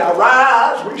we shall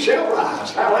rise.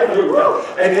 Hallelujah.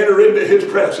 And enter into His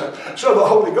presence. So the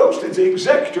Holy Ghost is the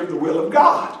executor of the will of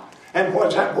God. And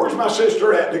what's happened? Where's my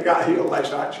sister at that got healed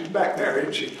last night? She's back there,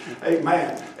 isn't she?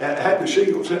 Amen. And had the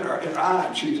shingles in her eye.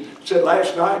 And she said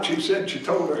last night, she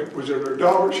told her, was it her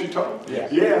daughter she told?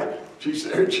 Yeah. She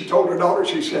said, she told her daughter,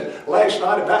 she said, last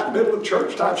night about the middle of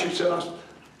church time, she said, I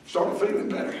started feeling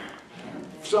better.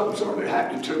 Something started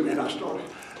happening to me, and I started.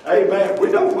 Amen. We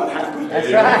know what happened.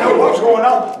 That's right. We know what's going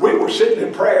on. We were sitting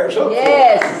in prayers up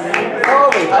Yes.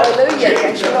 Glory. Hallelujah.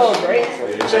 Thank you, Lord.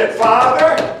 He said,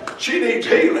 Father, she needs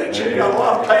healing. She's got a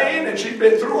lot of pain, and she's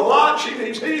been through a lot. She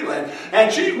needs healing.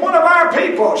 And she's one of our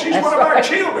people. She's one of our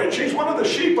children. She's one of the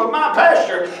sheep of my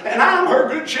pasture, and I'm her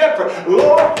good shepherd.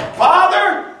 Lord,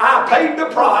 Father, I paid the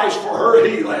price for her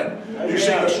healing. You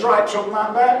see the stripes on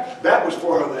my back? That was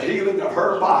for the healing of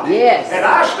her body. Yes. And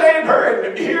I stand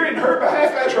here in her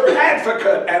behalf as her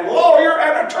advocate and lawyer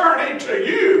and attorney to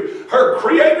you, her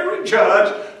creator and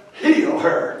judge. Heal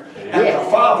her. And the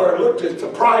Father looked at the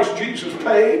price Jesus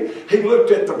paid. He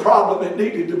looked at the problem that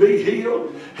needed to be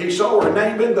healed. He saw her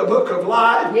name in the book of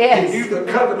life. Yes. He knew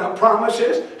the covenant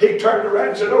promises. He turned around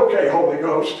and said, okay, Holy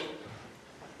Ghost,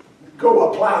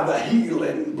 go apply the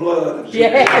healing blood of Jesus.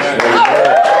 Yes.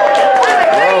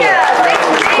 Hallelujah.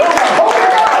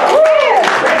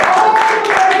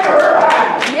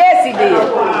 Yes, he did.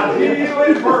 Apply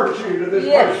healing virtue to this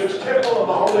precious temple of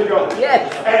the Holy Ghost.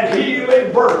 Yes. And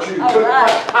healing virtue to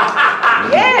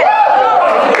Yes.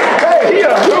 Hey,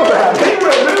 he'll do that. He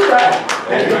will do that.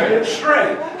 And he gives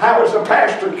strength. How is the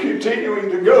pastor continuing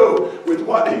to go with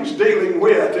what he's dealing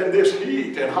with in this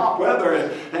heat and hot weather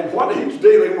and what he's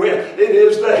dealing with? It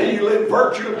is the healing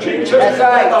virtue of Jesus. That's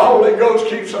right. And the Holy Ghost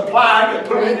keeps applying and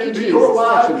putting it into your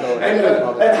life.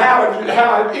 And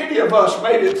how any of us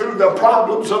made it through the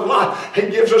problems of life. He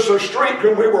gives us a strength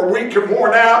when we were weak and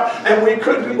worn out and we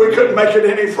couldn't make it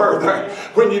any further.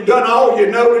 When you've done all you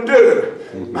know to do.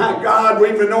 My God,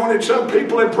 we've anointed some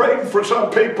people and prayed for some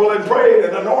people and prayed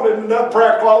and anointed enough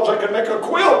prayer cloths I can make a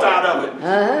quilt out of it.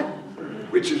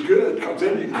 Which is good, because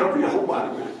then you can cover your whole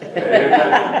body with it.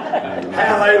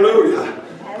 Hallelujah.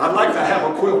 I'd like to have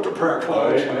a quilt of prayer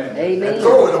cloths. Amen. And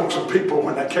throw it on some people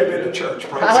when they came into church.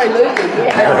 Praise Hallelujah.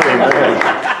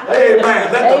 God.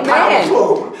 Amen. Let the power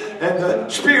flow and the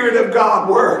Spirit of God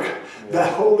work. The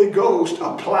Holy Ghost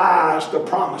applies the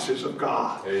promises of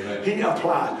God. Amen. He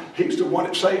applies. He's the one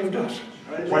that saved us.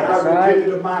 When I repented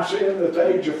of my sin at the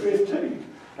age of 15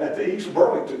 at the East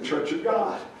Burlington Church of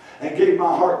God and gave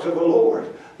my heart to the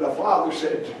Lord, the Father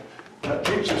said,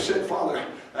 Jesus said, Father,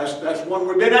 that's one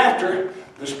we've been after.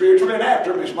 The Spirit's been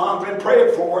after him. His mom's been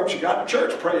praying for him. She got to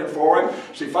church praying for him.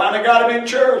 She finally got him in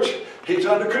church. He's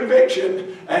under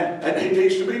conviction, and he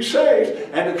needs to be saved.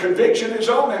 And the conviction is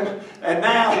on him. And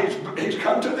now he's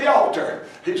come to the altar.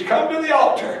 He's come to the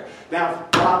altar. Now,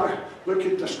 Father, look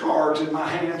at the scars in my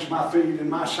hands, my feet,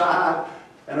 and my side,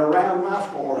 and around my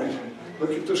forehead.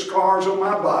 Look at the scars on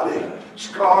my body.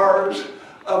 Scars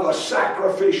of a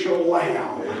sacrificial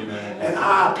lamb. Amen. And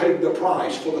I paid the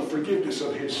price for the forgiveness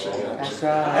of his sins. That's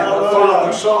right. And the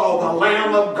Father saw the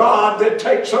Lamb of God that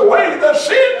takes away the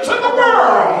sins of the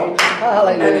world.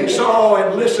 Hallelujah. And he saw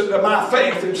and listened to my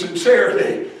faith and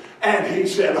sincerity. And he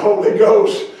said, Holy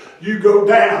Ghost, you go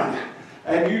down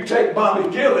and you take Bobby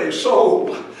Gilley's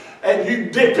soul and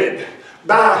you dip it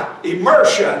by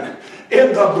immersion in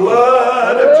the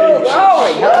blood of Jesus.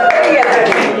 Glory. Hallelujah. And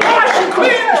he washed,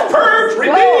 cleansed, purged,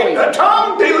 redeemed,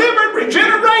 atoned, delivered,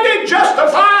 regenerated,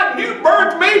 justified, new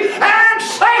birthed me, and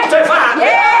sanctified.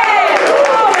 Yeah.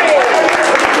 Glory.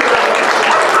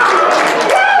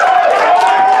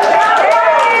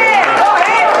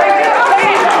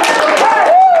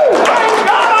 Praise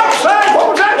God, I'm saved. What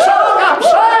was that song? I'm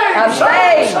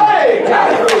saved.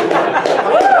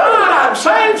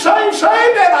 I'm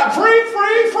saved, and I'm free.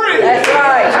 That's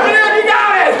right. How many of you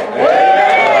got it?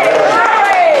 Glory.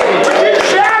 Would you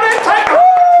shout it? Thank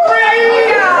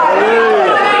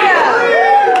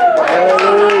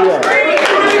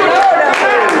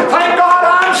Thank God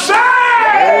I'm saved.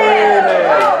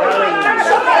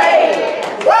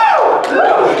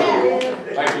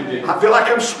 Thank you, I feel like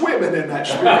I'm swimming in that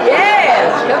spirit.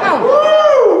 Yes. Come on.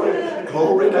 Woo!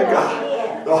 Glory to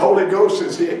God. The Holy Ghost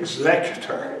is the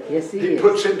executor. Yes, he He is.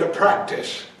 puts into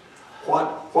practice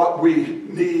what we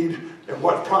need and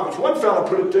what's promised. One fellow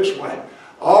put it this way: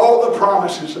 all the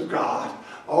promises of God,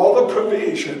 all the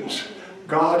provisions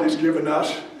God has given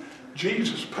us,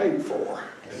 Jesus paid for.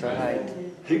 That's right.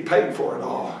 He paid for it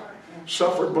all.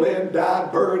 Suffered, bled,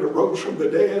 died, buried, arose from the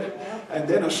dead, and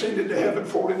then ascended to heaven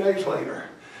 40 days later.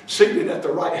 Seated at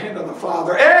the right hand of the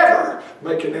Father, ever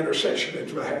making intercession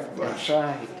in behalf of us. That's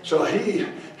right. So he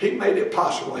made it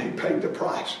possible. He paid the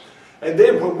price. And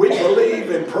then when we believe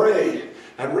and pray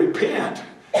and repent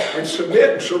and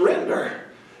submit and surrender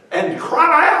and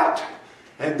cry out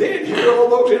and then hear all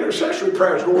those intercessory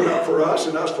prayers going up for us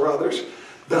and us for others,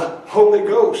 the Holy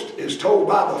Ghost is told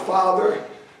by the Father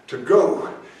to go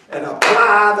and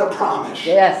apply the promise.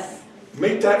 Yes.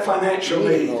 Meet that financial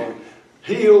need.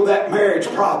 Heal that marriage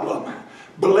problem.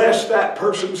 Bless that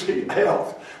person's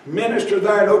health. Minister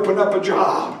there and open up a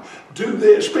job. Do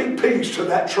this. Speak peace to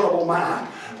that troubled mind.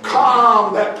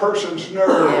 Calm that person's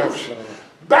nerves.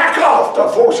 Back off the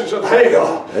forces of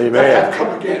hell that have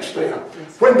come against them.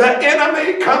 When the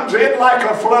enemy comes in like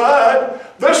a flood,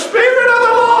 the Spirit of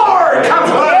the Lord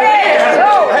comes running in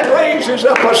and raises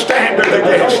up a standard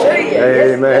against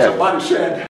it. Amen. Somebody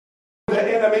said, when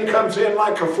the enemy comes in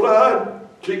like a flood,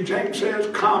 King James says,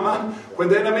 comma, when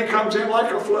the enemy comes in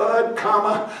like a flood,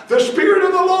 comma, the Spirit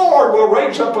of the Lord will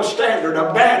raise up a standard,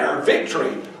 a banner,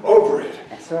 victory over it.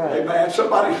 That's right. Amen.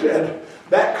 Somebody said,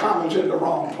 that comma's in the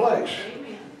wrong place.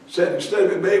 Said instead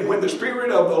of it being when the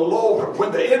Spirit of the Lord,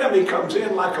 when the enemy comes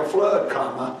in like a flood,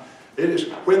 comma, it is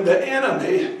when the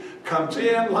enemy comes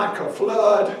in like a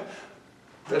flood,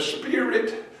 the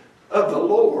Spirit of the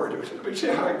Lord. Let me see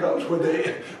how it goes. When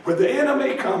the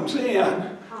enemy comes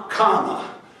in,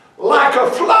 comma, like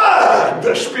a flood,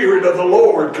 the Spirit of the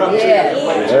Lord comes in.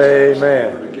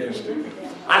 Amen. Against it.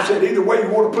 I said either way you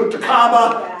want to put the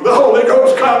comma, the Holy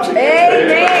Ghost comes in. Amen.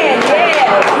 Yes.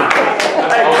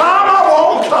 A comma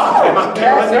won't stop him, I'm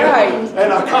telling you. Right.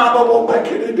 And a comma won't make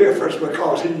any difference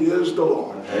because he is the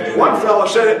Lord. Amen. One fellow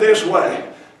said it this way.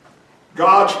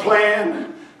 God's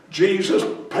plan, Jesus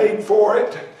paid for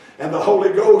it, and the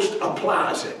Holy Ghost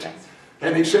applies it.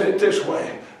 And he said it this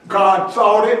way. God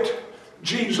thought it,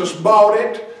 Jesus bought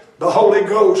it, the Holy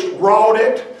Ghost wrought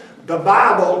it, the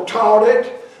Bible taught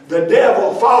it, the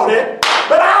devil fought it,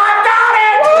 but I've got it!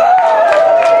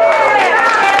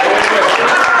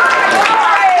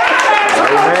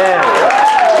 Amen.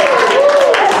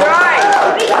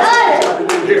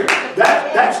 Here,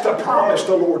 that's the promise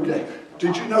the Lord gave.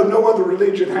 Did you know no other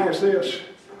religion has this?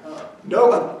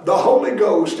 No, the Holy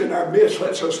Ghost in our midst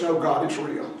lets us know God is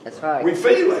real. That's right. We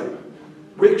feel Him.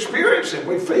 We experience Him.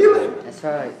 We feel Him. That's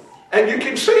right. And you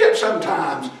can see it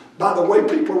sometimes by the way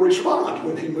people respond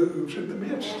when He moves in the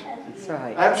midst. That's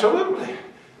right. Absolutely.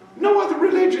 No other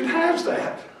religion has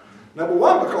that. Number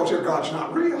one, because their God's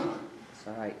not real.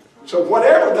 That's right. So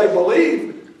whatever they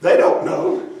believe, they don't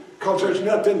know because there's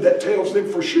nothing that tells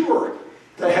them for sure.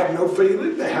 They have no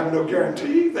feeling. They have no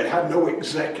guarantee. They have no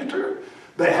executor.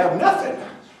 They have nothing.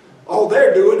 All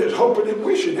they're doing is hoping and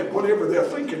wishing that whatever they're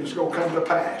thinking is going to come to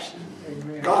pass.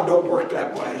 Amen. God don't work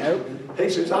that way. Nope. He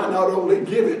says, I not only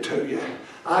give it to you,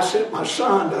 I sent my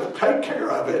Son to take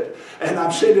care of it, and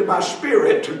I'm sending my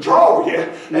Spirit to draw you,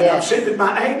 and I'm sending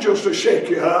my angels to shake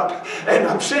you up, and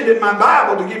I'm sending my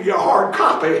Bible to give you a hard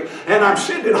copy, and I'm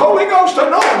sending Holy Ghost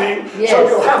anointing so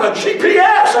you'll have a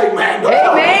GPS, amen. Amen.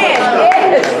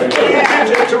 Yes. He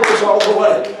gives it to us all the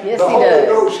way. Yes, the He Holy does.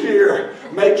 Ghost here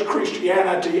makes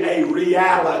Christianity a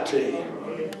reality.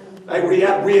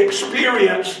 We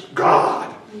experience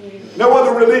God. No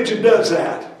other religion does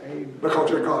that because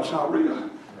their God's not real.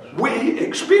 We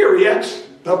experience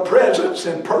the presence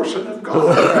and person of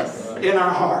God in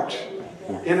our hearts,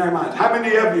 in our minds. How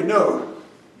many of you know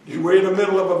you were in the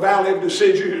middle of a valley of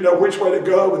decision, you know which way to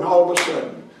go, and all of a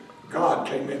sudden God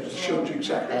came in and showed you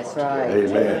exactly That's what to right. do.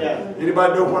 Amen.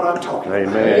 Anybody know what I'm talking about?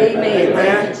 Amen. Amen. Amen.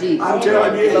 Thank you, Jesus. I'm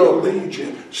telling you, He'll lead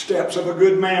you. Steps of a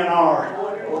good man are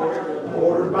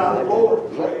ordered by the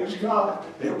Lord. Praise God.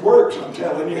 It works, I'm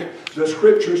telling you. The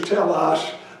scriptures tell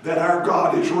us that our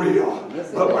God is real.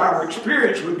 But our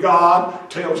experience with God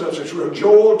tells us it's real.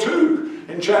 Joel 2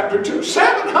 in chapter 2.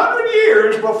 700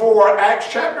 years before Acts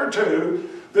chapter 2,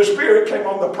 the Spirit came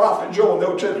on the prophet Joel. The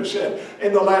Old Testament said,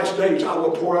 in the last days I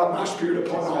will pour out my Spirit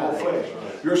upon all flesh.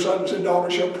 Your sons and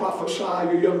daughters shall prophesy.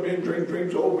 Your young men dream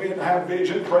dreams. Old men have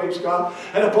vision. Praise God.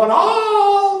 And upon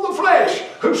all the flesh,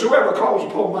 whosoever calls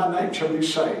upon my name shall be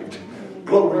saved.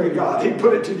 Glory to God. He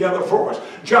put it together for us.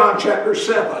 John chapter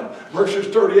 7, verses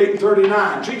 38 and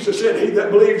 39. Jesus said, he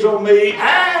that believes on me,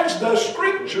 as the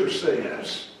scripture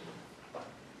says.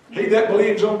 He that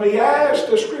believes on me, as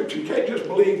the scripture. You can't just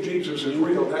believe Jesus is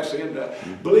real. That's the end of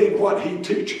it. Believe what He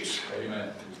teaches.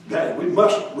 Amen. That we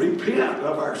must repent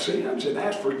of our sins and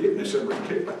ask forgiveness and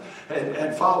repent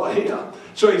and follow Him.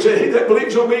 So He said, he that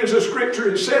believes on me, as the scripture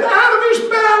has said, out of his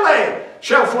belly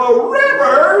shall flow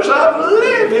rivers of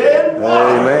living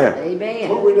water. Amen. Amen.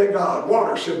 Glory to God.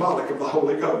 Water symbolic of the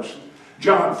Holy Ghost.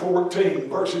 John 14,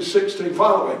 verses 16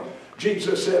 following.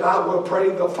 Jesus said, I will pray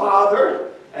the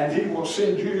Father, and He will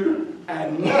send you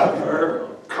another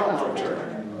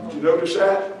comforter. Did you notice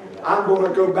that? I'm going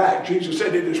to go back. Jesus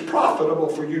said it is profitable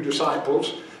for you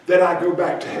disciples that I go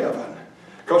back to heaven.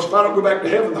 Because if I don't go back to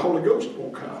heaven, the Holy Ghost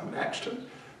won't come in Acts 2.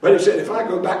 But He said, if I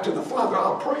go back to the Father,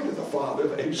 I'll pray to the Father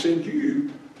that He send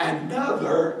you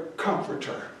another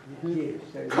comforter. Yes.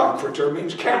 Comforter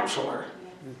means counselor,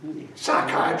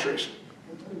 psychiatrist.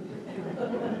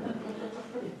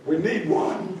 We need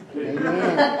one.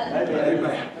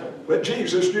 Amen. But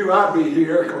Jesus knew I'd be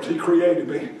here because he created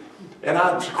me. And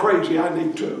I'm so crazy, I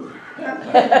need two.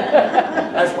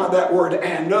 That's why that word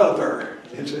another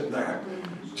is in there.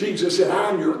 Jesus said,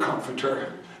 I'm your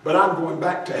comforter, but I'm going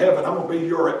back to heaven. I'm going to be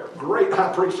your great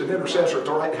high priest and intercessor at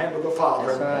the right hand of the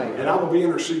Father. Right. And I'm going to be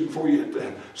interceding for you at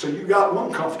that. So you got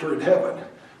one comforter in heaven.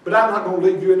 But I'm not going to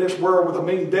leave you in this world with a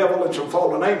mean devil and some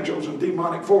fallen angels and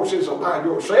demonic forces all by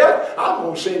yourself. I'm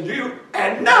going to send you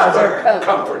another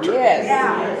comforter. Yes.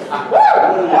 I'm going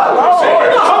to send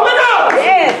you the Holy Ghost.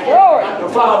 Yes, glory. Got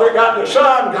the Father, got the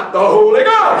Son, got the Holy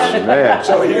Ghost. Amen.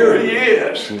 So here he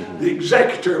is, the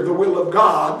executor of the will of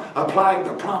God, applying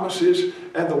the promises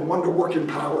and the wonder-working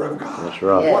power of God. That's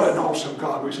right. What Yes. an awesome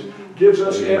God we see. Gives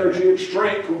us energy and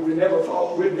strength when we never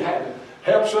thought we'd have it.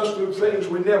 Helps us through things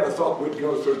we never thought we'd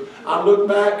go through. I look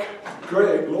back,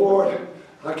 great Lord,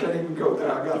 I can't even go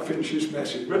there. I've got to finish this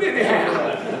message. But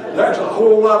anyhow, there's a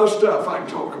whole lot of stuff I can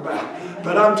talk about.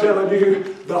 But I'm telling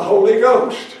you, the Holy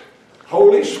Ghost,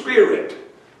 Holy Spirit,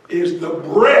 is the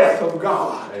breath of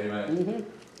God. Amen.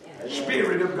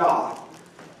 Spirit of God.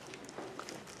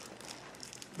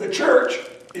 The church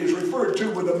is referred to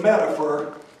with a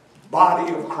metaphor,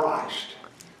 body of Christ.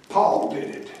 Paul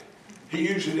did it. He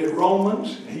used it in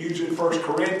Romans, he used it in 1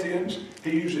 Corinthians,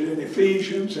 he used it in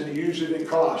Ephesians, and he used it in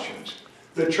Colossians.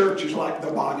 The church is like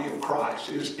the body of Christ,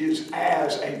 is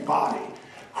as a body.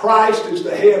 Christ is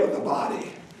the head of the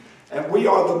body, and we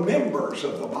are the members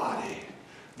of the body.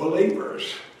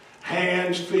 Believers,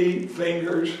 hands, feet,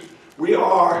 fingers, we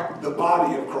are the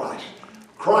body of Christ.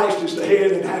 Christ is the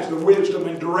head and has the wisdom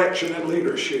and direction and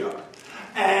leadership.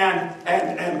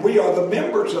 And we are the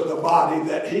members of the body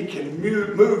that he can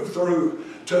move through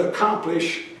to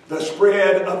accomplish the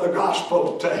spread of the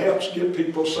gospel, to help get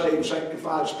people saved,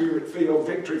 sanctified, spirit-filled,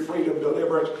 victory, freedom,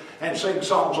 deliverance, and sing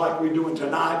songs like we're doing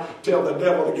tonight. Tell the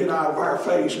devil to get out of our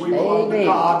face. We belong to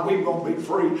God. We're going to be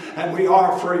free, and we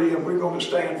are free, and we're going to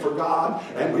stand for God,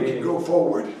 and we can go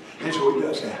forward. And so he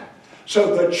does that.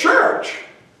 So the church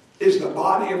is the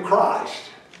body of Christ.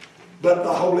 But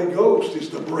the Holy Ghost is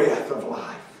the breath of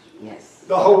life. Yes.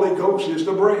 The Holy Ghost is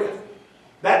the breath.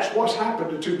 That's what's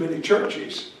happened to too many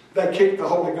churches. They kick the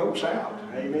Holy Ghost out.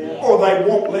 Amen. Or they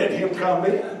won't let him come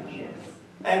in.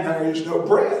 And there is no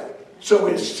breath. So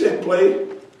it's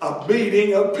simply a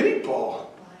beating of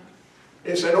people.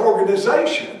 It's an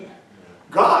organization.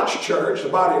 God's church, the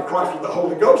body of Christ with the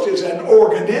Holy Ghost, is an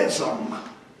organism.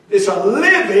 It's a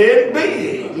living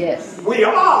being. Yes. We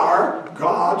are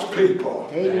God's people.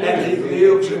 Amen. And he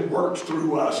lives and works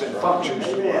through us and functions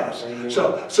through us.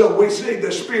 So we see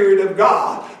the Spirit of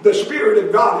God. The Spirit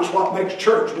of God is what makes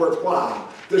church worthwhile.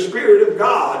 The Spirit of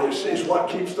God is what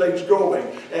keeps things going.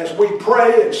 As we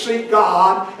pray and seek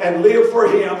God and live for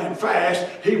him and fast,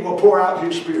 he will pour out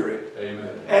his Spirit.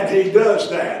 Amen. And he does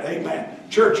that. Amen.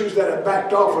 Churches that have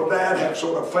backed off of that have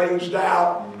sort of phased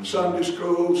out Sunday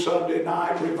school, Sunday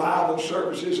night, revival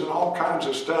services, and all kinds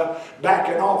of stuff,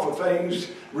 backing off of things,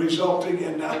 resulting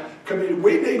in community.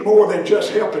 We need more than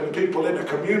just helping people in the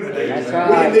community. That's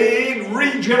right. We need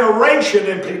regeneration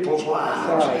in people's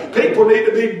lives. Right. People need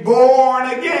to be born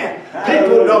again.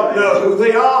 People don't know who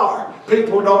they are.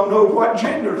 People don't know what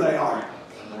gender they are.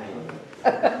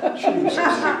 Jesus.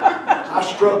 I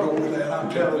struggle with that. I'm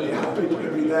telling you, how people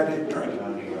can be that ignorant.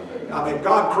 I mean,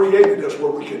 God created us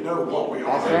where we can know what we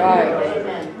are. That's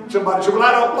right. Somebody said, well,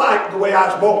 I don't like the way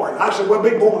I was born. I said, well, be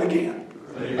born again.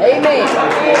 Amen. Amen.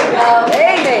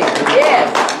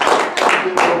 Yes.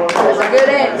 That's a good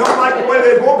answer. Don't like the way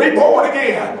they born. Be born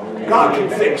again. God can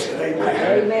fix it.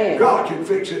 Amen. Amen. God can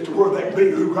fix it to where they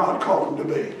be who God called them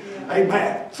to be.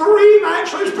 Amen. Three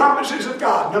matchless promises of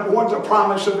God. Number one, the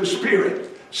promise of his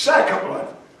Spirit. Second one,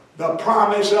 the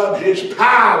promise of his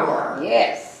power.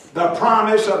 Yes. The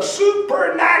promise of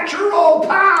supernatural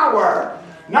power.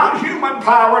 Not human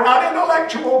power, not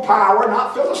intellectual power,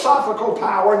 not philosophical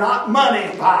power, not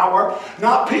money power,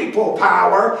 not people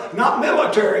power, not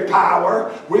military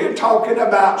power. We're talking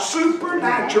about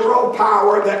supernatural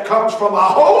power that comes from a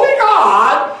holy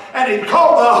God, and he's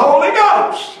called the Holy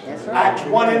Ghost. That's right. Acts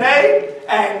 1:8,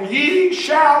 and ye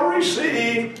shall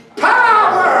receive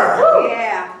power.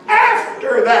 Yeah.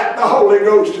 After that, the Holy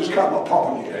Ghost has come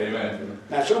upon you. Amen.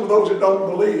 Now, some of those that don't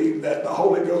believe that the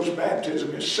Holy Ghost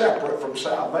baptism is separate from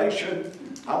salvation,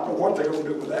 I don't know what they're going to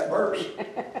do with that verse.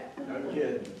 No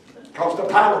kidding. Because the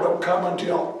power don't come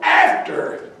until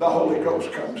after the Holy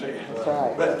Ghost comes in. That's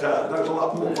right. But there's a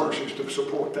lot more verses to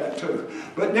support that too.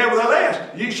 But nevertheless,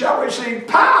 ye shall receive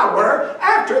power.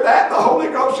 After that, the Holy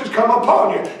Ghost has come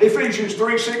upon you. Ephesians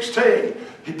 3:16.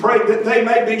 He prayed that they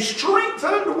may be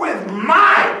strengthened with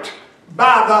might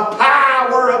by the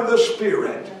power of the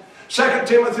Spirit. 2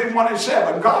 Timothy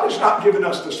 1:7. God has not given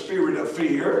us the spirit of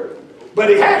fear, but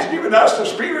He has given us the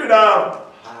spirit of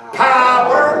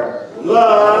power,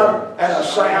 love, and a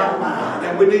sound mind.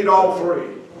 And we need all three.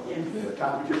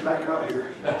 Time to get back up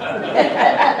here.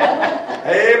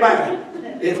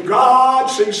 Amen. If God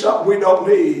sees something we don't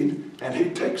need and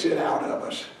He takes it out of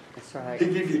us, That's right. He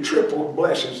gives you triple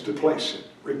blessings to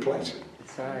replace it.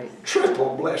 That's right.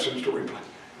 Triple blessings to replace.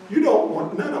 You don't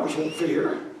want, none of us want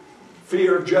fear.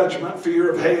 Fear of judgment,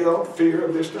 fear of hell, fear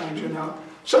of this thing, you know.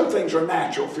 Some things are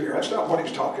natural fear. That's not what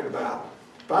He's talking about.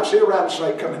 If I see a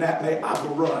rattlesnake coming at me, I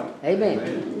will run.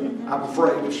 Amen. I'm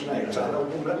afraid of snakes. I don't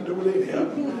want nothing to do with any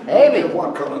of them. Amen. I don't care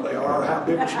what color they are, or how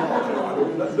big or small they are. I don't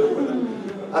want nothing to do with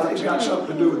them. I think it's got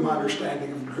something to do with my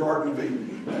understanding of the Garden of Eden.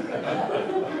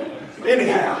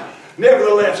 Anyhow,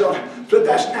 nevertheless, but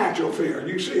that's natural fear.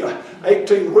 You see an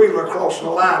 18-wheeler crossing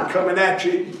the line coming at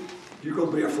you, you're going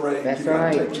to be afraid. That's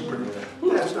right.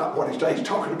 That's not what He's saying. He's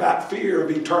talking about fear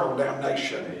of eternal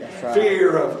damnation. Right.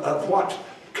 Fear of what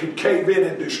could cave in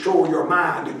and destroy your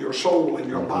mind and your soul and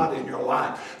your body and your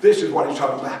life. This is what He's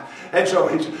talking about. And so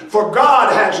for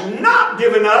God has not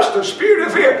given us the spirit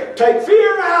of fear. Take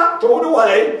fear out, throw it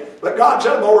away. But God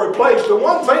said, I'm going to replace the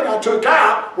one thing I took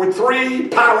out with three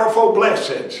powerful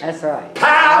blessings. That's right.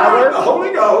 Power of the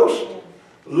Holy Ghost,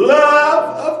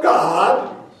 love of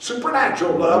God,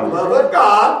 supernatural love, love of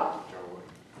God,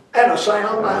 and a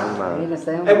sound mind.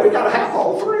 And we got to have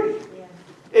all three.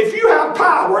 If you have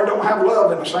power and don't have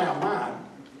love and a sound mind,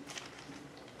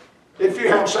 if you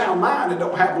have sound mind and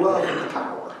don't have love and the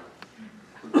power,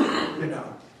 you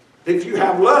know, if you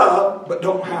have love but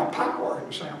don't have power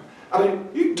and sound, I mean,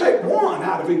 you can take one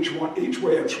out of each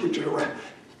way and switch it around.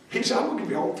 He said, I'm going to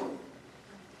give you all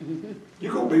three.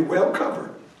 You're going to be well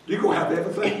covered. You're going to have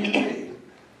everything you need.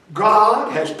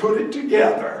 God has put it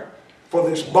together for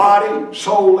this body,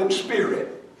 soul, and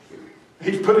spirit.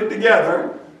 He's put it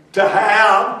together to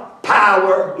have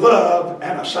power, love,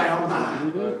 and a sound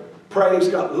mind. Praise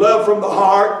God. Love from the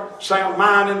heart, sound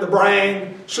mind in the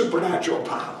brain, supernatural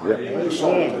power.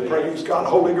 Praise God,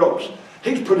 Holy Ghost.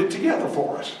 He's put it together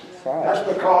for us.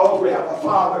 That's because we have a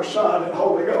Father, Son, and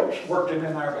Holy Ghost working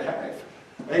in our behalf.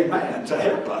 Amen. To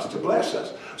help us, to bless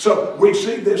us. So we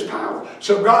see this power.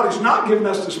 So God has not given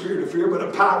us the spirit of fear, but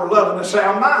a power, love, and a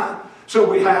sound mind. So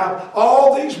we have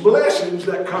all these blessings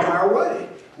that come our way.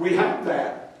 We have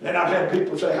that. And I've had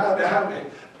people say,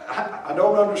 I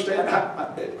don't understand.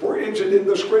 Where is it in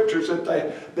the scriptures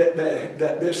that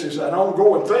this is an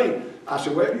ongoing thing? I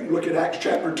said, well, you look at Acts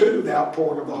chapter 2, the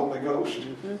outpouring of the Holy Ghost.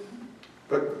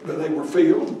 But they were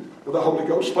filled with the Holy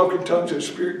Ghost, spoke in tongues, and the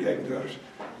Spirit gave to us.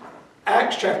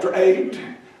 Acts chapter 8,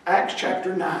 Acts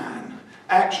chapter 9,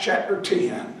 Acts chapter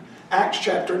 10, Acts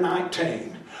chapter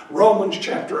 19, Romans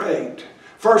chapter 8,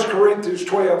 1 Corinthians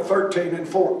 12, 13, and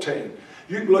 14.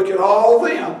 You can look at all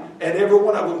them, and every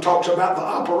one of them talks about the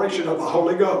operation of the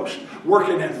Holy Ghost,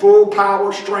 working in full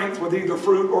power, strength with either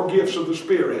fruit or gifts of the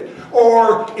Spirit,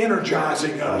 or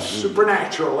energizing us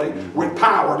supernaturally with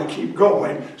power to keep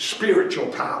going, spiritual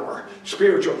power,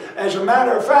 spiritual. As a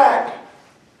matter of fact,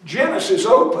 Genesis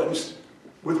opens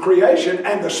with creation,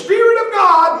 and the Spirit of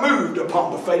God moved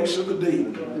upon the face of the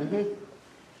deep.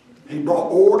 He brought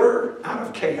order out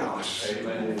of chaos.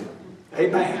 Amen.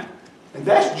 Amen. And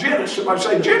that's Genesis. Somebody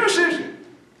say Genesis.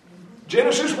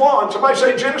 Genesis 1. Somebody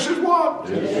say Genesis 1.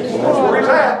 Genesis 1. That's where he's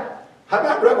at. How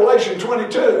about Revelation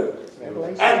 22?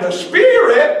 And the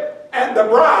Spirit and the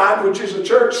bride, which is the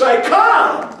church, say,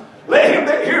 come. Let him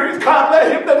that heareth come.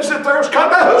 Let him that is athirst come.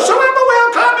 Let whosoever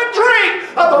will come and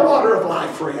drink of the water of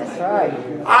life freely. That's right.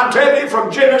 I'm telling you,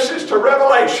 from Genesis to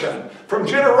Revelation, from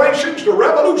generations to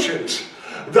revolutions,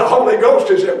 the Holy Ghost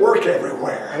is at work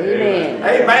everywhere. Amen.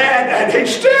 Amen. And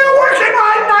He's still working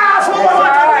right now for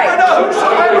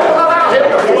whosoever will allow Him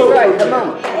to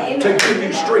flow to give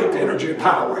you strength, energy, and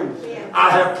power.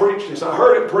 I have preached this. I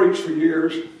heard it preached for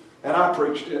years, and I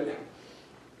preached it.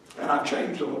 And I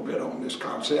changed a little bit on this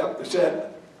concept. It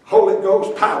said, Holy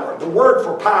Ghost power. The word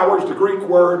for power is the Greek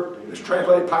word, it's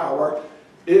translated power,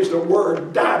 is the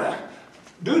word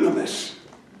dunamis,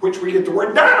 which we get the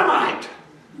word dynamite.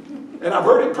 And I've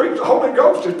heard it preached, the Holy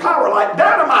Ghost is power like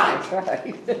dynamite.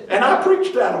 Right. And I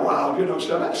preached that a while,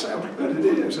 so that sounds good.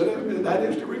 It is. That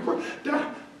is the Greek word.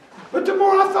 But the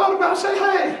more I thought about it, I say,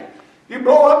 hey, you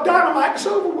blow up dynamite, it's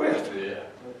over with. Yeah.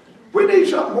 We need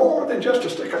something more than just a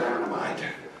stick of dynamite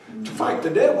to fight the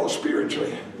devil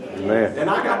spiritually. Amen. And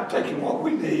I got to take him, what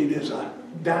we need is a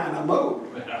dynamo,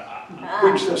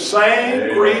 which the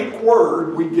same Greek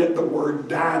word, we get the word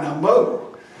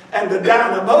dynamo. And the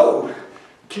dynamo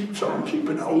keeps on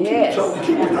keeping on, keeps on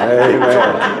keeping on, keeps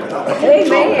on keeping on, keeps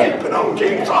on keeping on,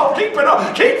 keeps on keeping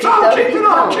on, keeps on keeping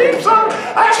on, keeps on.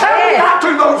 That's how we got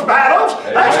through those battles.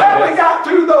 That's how we got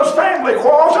through those family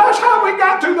quarrels. That's how we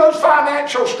got through those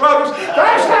financial struggles.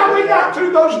 That's how we got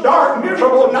through those dark,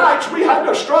 miserable nights we had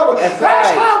to struggle.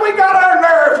 That's how we got our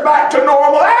nerves back to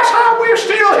normal. That's how we're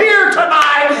still here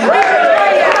tonight.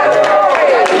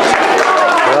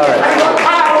 And the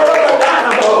power of the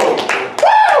dynamo.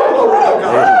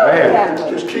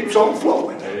 Just keeps on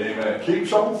flowing. Amen.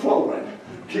 Keeps on flowing.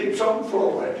 Keeps on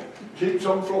flowing. Keeps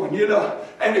on flowing. You know,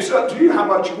 and it's up to you how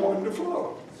much you want him to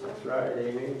flow. That's right,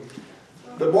 amen.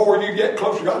 The more you get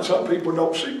closer to God, some people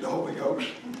don't seek the Holy Ghost.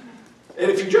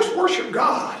 And if you just worship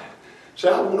God, say,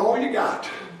 I want all you got.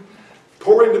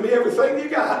 Pour into me everything you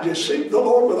got. Just seek the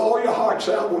Lord with all your heart.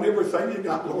 Say, I want everything you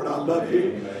got, Lord. I love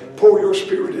you. Pour your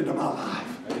spirit into my life.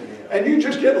 And you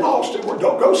just get lost in word.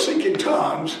 Don't go seeking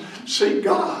tongues. Seek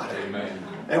God. Amen.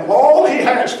 And all he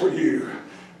has for you.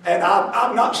 And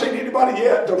I've not seen anybody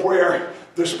yet to where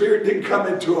the Spirit didn't come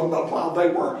into them while they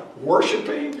were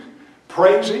worshiping,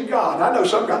 praising God. I know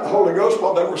some got the Holy Ghost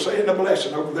while they were saying the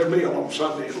blessing over their meal on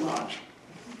Sunday at lunch.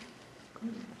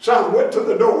 Some went to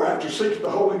the door after seeking the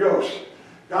Holy Ghost.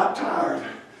 Got tired.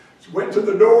 Went to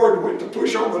the door and went to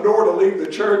push on the door to leave the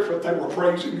church, but they were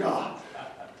praising God.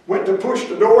 Went to push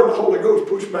the door and the Holy Ghost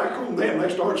pushed back on them. They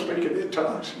started speaking in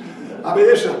tongues. I mean,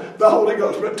 it's the Holy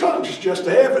Ghost, but tongues is just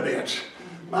the evidence.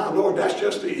 My Lord, that's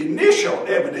just the initial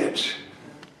evidence.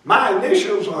 My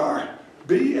initials are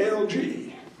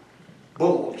BLG,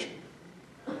 bulge.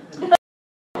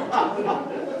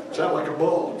 Sound like a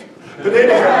bulge. But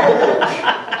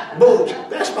anyhow, bulge.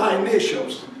 That's my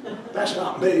initials. That's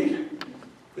not me.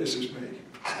 This is me.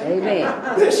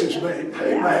 Amen. This is me.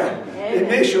 Amen.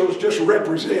 Initials just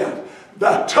represent.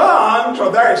 The tongues,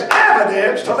 or there's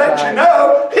evidence to let you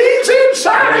know he's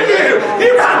inside of you.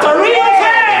 You got the real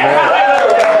thing.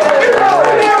 Hallelujah. You got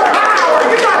the real power.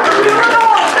 You got the real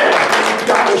anointing. You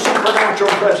got the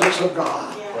supernatural presence of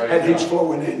God. And he's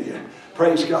flowing in you.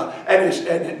 Praise God. And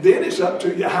then it's up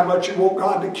to you how much you want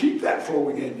God to keep that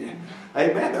flowing in you.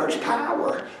 Amen. There's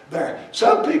power there.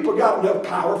 Some people got enough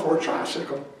power for a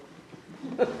tricycle.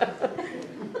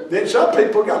 Then some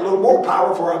people got a little more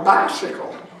power for a bicycle.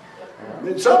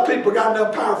 Then some people got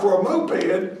enough power for a moped.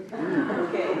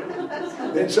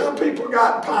 Then some people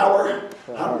got power,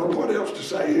 I don't know what else to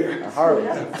say here.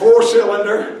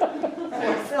 4-cylinder.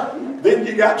 Then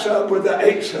you got some with the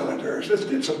 8 cylinders. Let's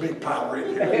get some big power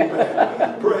in here.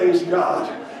 Amen. Praise God.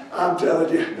 I'm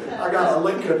telling you, I got a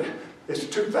Lincoln. It's a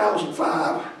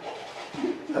 2005.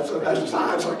 That's as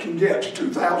high as I can get. It's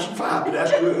 2005, but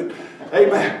that's good.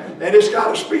 Amen. And it's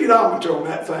got a speedometer on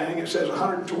that thing. It says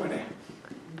 120.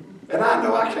 And I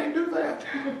know I can't do that.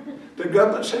 The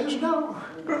government says no.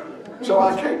 So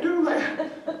I can't do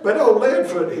that. But old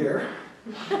Leadfoot here,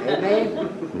 amen,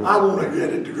 I want to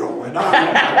get it going. And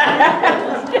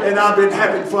I've been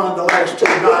having fun the last 2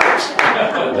 nights.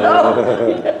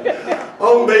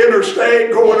 On the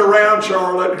interstate going around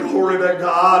Charlotte, glory to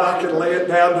God, I can lay it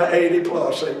down to 80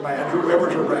 plus, amen.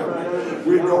 Whoever's around me,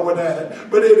 we're going at it.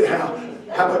 But anyhow,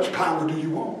 how much power do you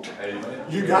want?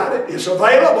 You got it. It's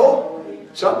available.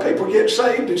 Some people get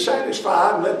saved and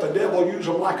satisfied and let the devil use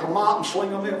them like a mop and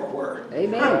sling them everywhere.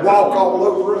 Amen. Walk all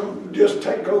over them, just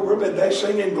take over them, and they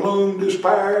sing in gloom,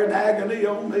 despair, and agony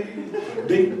on me.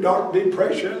 Deep, dark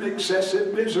depression,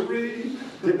 excessive misery.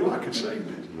 Didn't know I could sing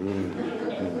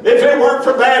it. If it weren't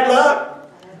for bad luck,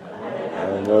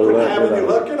 wouldn't have any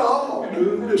luck at all.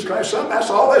 Doom, disgrace, that's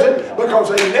all they said, because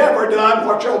they never done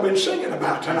what y'all been singing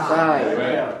about tonight.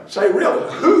 Right. Say, really,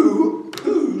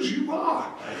 whose you are.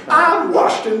 I'm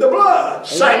washed in the blood,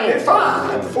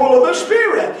 sanctified, full of the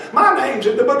Spirit. My name's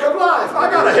in the book of life. I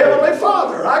got a heavenly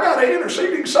Father. I got an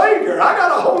interceding Savior. I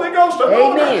got a Holy Ghost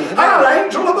anointing. I got an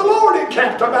angel of the Lord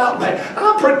encamped about me.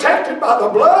 I'm protected by the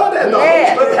blood and the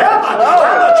host of heaven. I'm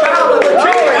a child of the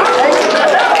King. I'm going to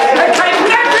heaven. And can't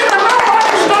nothing or nobody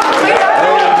stop me.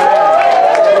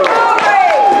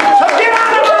 So get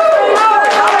out of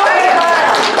my way.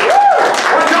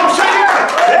 What y'all say here?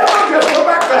 Devil, just go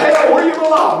back to hell where you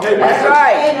belong. Amen. That's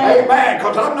right. Amen.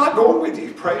 Because I'm not going with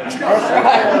you. Praise God.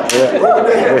 That's right. Going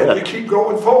to heaven. You keep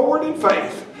going forward in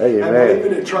faith. Amen. And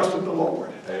believing and trusting the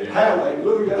Lord. Amen.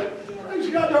 Hallelujah. Praise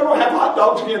God. They're going to have hot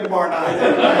dogs again tomorrow night.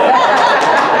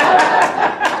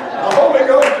 The Holy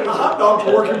Ghost and the hot dogs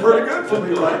are working pretty good for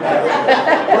me right now.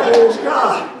 Praise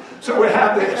God. So we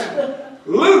have this.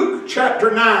 Luke chapter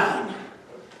 9.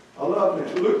 I love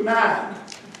this. Luke 9,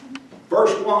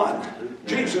 verse 1.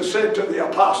 Jesus said to the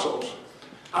apostles,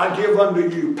 I give unto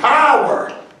you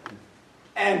power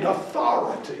and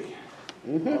authority.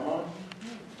 And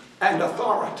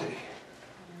authority.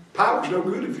 Power's no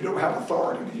good if you don't have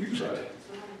authority to use it.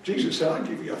 Jesus said, I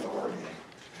give you authority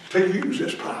to use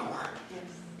this power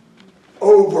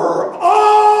over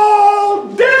all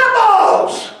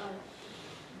devils.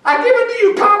 I give unto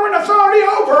you power and authority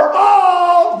over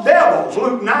all devils.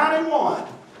 Luke 9 and 1.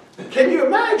 Can you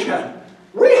imagine?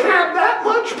 We have that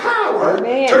much power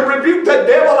to rebuke the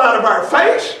devil out of our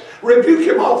face, rebuke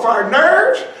him off our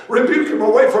nerves, rebuke him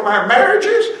away from our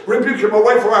marriages, rebuke him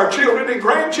away from our children and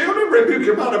grandchildren, rebuke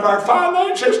him out of our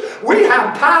finances. We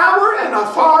have power and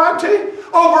authority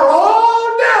over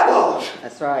all devils.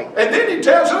 That's right. And then he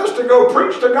tells us to go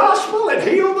preach the gospel and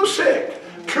heal the sick,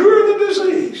 cure the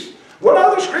disease. What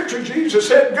other scripture Jesus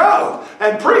said, go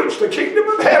and preach the kingdom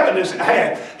of heaven is at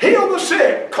hand. Heal the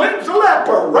sick, cleanse the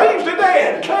leper, raise the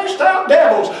dead, cast out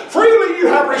devils. Freely you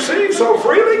have received, so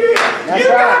freely give. You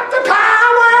got the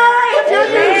power if you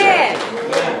use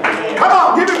it. Come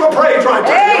on, give him a praise right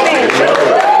there.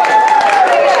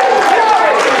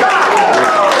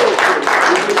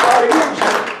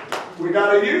 We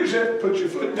got to use it. Put your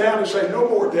foot down and say, no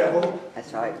more devil.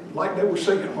 That's right. Like they were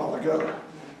singing a while ago.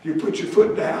 You put your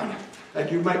foot down and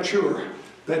you make sure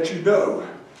that you know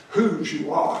whose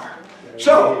you are.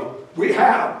 So, we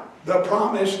have the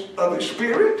promise of His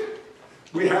Spirit.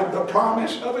 We have the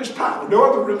promise of His power. No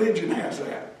other religion has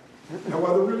that. No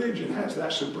other religion has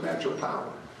that supernatural power.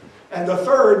 And the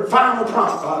third, final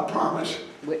promise,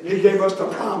 He gave us the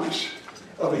promise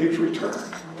of His return.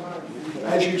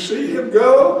 As you see Him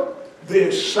go,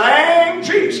 this same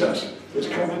Jesus is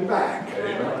coming back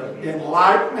in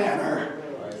like manner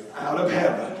out of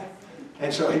heaven.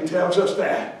 And so he tells us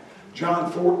that.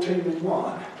 John 14 and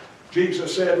 1.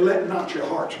 Jesus said, let not your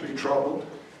hearts be troubled.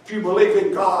 If you believe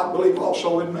in God, believe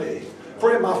also in me.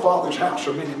 For in my Father's house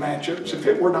are many mansions. If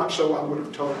it were not so, I would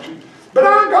have told you. But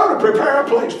I go to prepare a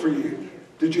place for you.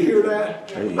 Did you hear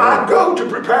that? I go to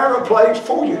prepare a place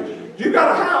for you. You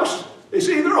got a house. It's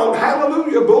either on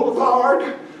Hallelujah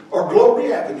Boulevard or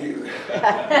Glory Avenue.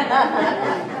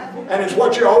 And it's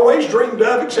what you always dreamed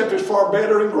of, except it's far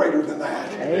better and greater than that.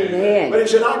 Amen. But he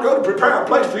said, I go to prepare a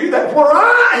place for you. That where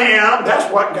I am, that's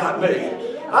what got me.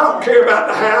 I don't care about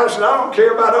the house, and I don't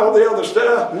care about all the other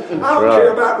stuff. I don't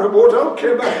care about rewards. I don't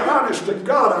care about, honest to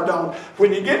God, I don't.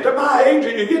 When you get to my age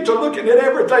and you get to looking at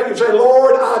everything and say,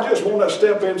 Lord, I just want to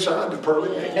step inside the pearly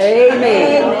gates.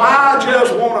 Amen. I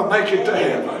just want to make it to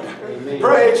heaven.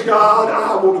 Praise God,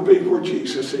 I want to be where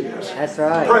Jesus is. That's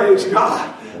right. Praise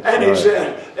God. And he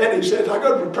said, I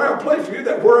go to prepare a place for you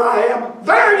that where I am,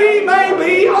 there ye may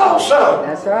be also.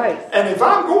 That's right. And if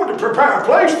I'm going to prepare a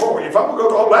place for you, if I'm going to go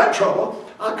to all that trouble,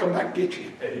 I'll come back and get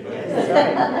you. Amen.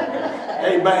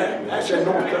 Amen. That's in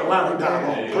North Carolina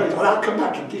dialogue. Praise God. I'll come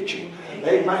back and get you.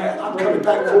 Amen. I'm coming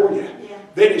back for you.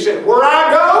 Then he said, where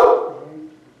I go,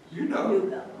 you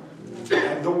know.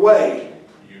 And the way,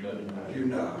 you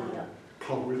know.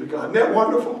 Glory to God. Isn't that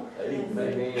wonderful?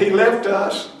 Amen. He left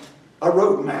us a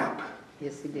road map.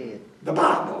 Yes, He did. The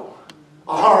Bible.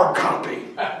 A hard copy.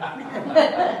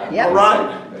 Yep. All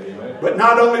right? Amen. But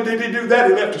not only did He do that,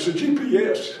 He left us a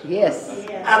GPS. Yes.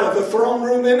 Out of the throne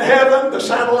room in heaven, the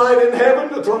satellite in heaven,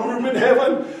 the throne room in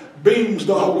heaven, beams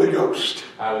the Holy Ghost.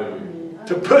 Hallelujah.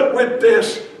 To put with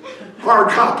this hard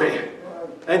copy.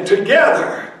 And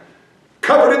together,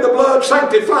 covered in the blood,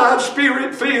 sanctified,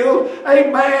 Spirit-filled,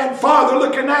 amen, Father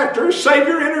looking after us,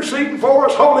 Savior interceding for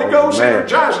us, Holy Ghost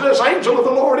energizing us, angel of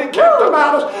the Lord encamped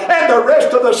about us, and the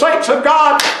rest of the saints of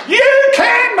God, you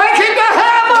can make it to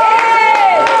heaven!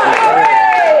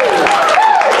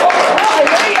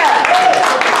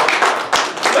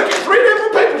 Look at three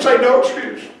different people say no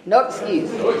excuse. No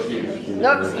excuse. No excuse.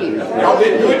 No excuse. Y'all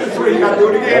didn't do it to three, you got to do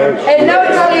it again. And no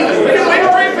excuse. Look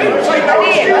at three people say no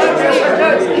excuse. No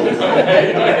excuse.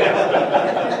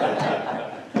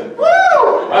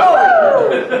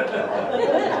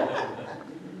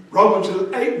 Romans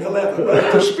 8 and 11. But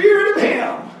if the Spirit of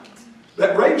Him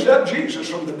that raised up Jesus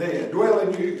from the dead dwell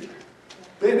in you,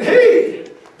 then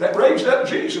He that raised up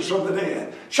Jesus from the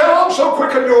dead shall also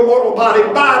quicken your mortal body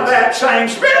by that same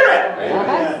Spirit.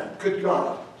 Amen. Good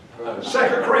God. 2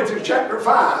 Corinthians chapter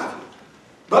 5.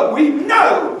 But we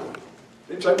know,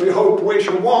 it's like we hope, wish,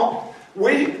 or want.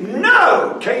 We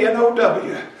know,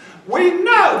 K-N-O-W, we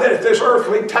know that if this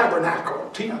earthly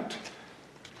tabernacle, tent,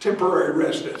 temporary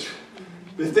residence,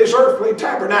 if this earthly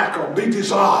tabernacle be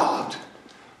dissolved,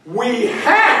 we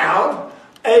have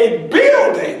a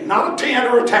building, not a tent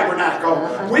or a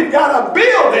tabernacle. We've got a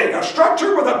building, a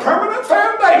structure with a permanent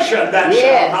foundation that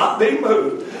shall not be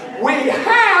moved. We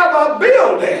have a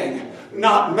building,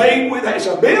 not made with, it's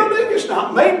a building, it's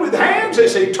not made with hands,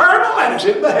 it's eternal and it's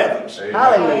in the heavens.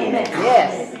 Hallelujah.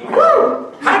 Yes.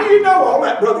 Woo! How do you know all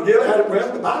that, Brother Gilley?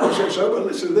 Well, the Bible says so, but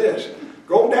listen to this.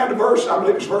 Go down to verse, I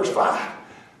believe it's verse 5.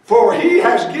 For he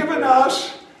has given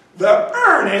us the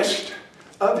earnest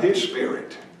of his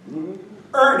Spirit.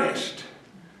 Earnest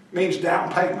means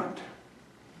down payment.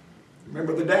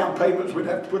 Remember the down payments we'd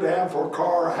have to put down for a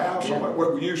car, a house, or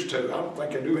what we used to. I don't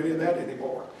think I do any of that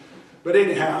anymore. But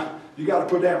anyhow, you got to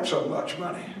put down so much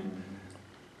money.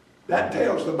 That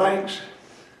tells the banks,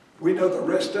 we know the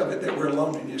rest of it that we're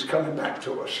loaning is coming back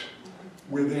to us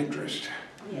with interest.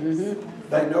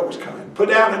 They know it's coming. Put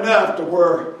down enough to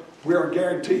where we're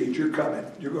guaranteed you're coming.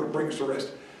 You're going to bring us the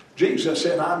rest. Jesus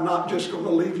said, I'm not just going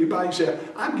to leave you by. He said,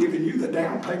 I'm giving you the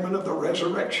down payment of the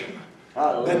resurrection.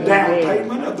 The down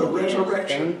payment of the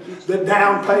resurrection. The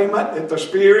down payment that the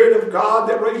Spirit of God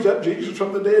that raised up Jesus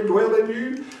from the dead dwell in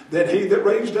you. That he that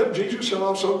raised up Jesus shall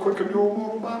also quicken your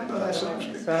mortal body by that same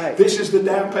Spirit. Right. This is the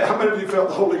down payment. How many of you felt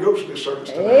the Holy Ghost in this service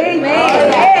tonight?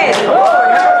 Amen. Yes.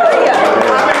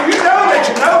 I mean,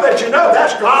 you know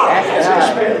that's God. That's His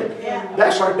Spirit.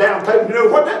 That's our down payment. You know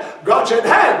what that? God said,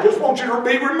 hey, just want you to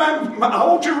be remembered. I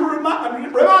want you to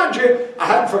remind you, I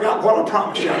haven't forgotten what I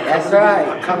promised you. That's right.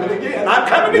 I'm coming again. I'm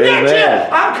coming to get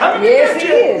you. I'm coming to get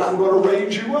you. I'm going to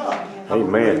raise you up. I'm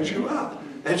going to raise you up.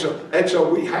 And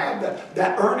so we have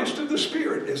that earnest of the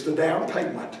Spirit is the down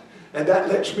payment. And that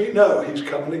lets me know He's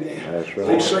coming again. That's right.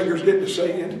 These singers get to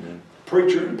singing.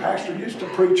 Preacher and pastor gets to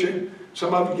preaching.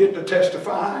 Some of you get to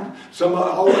testifying.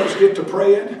 All of us get to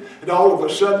praying. And all of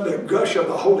a sudden the gush of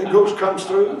the Holy Ghost comes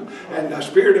through. And the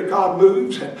Spirit of God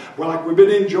moves. And like we've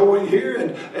been enjoying here.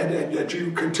 And that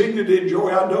you continue to enjoy.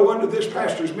 I know under this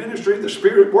pastor's ministry, the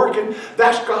Spirit working.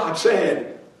 That's God saying,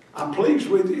 I'm pleased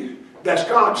with you. That's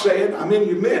God saying, I'm in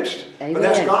your midst. Amen. But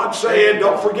that's God saying,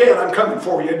 don't forget, I'm coming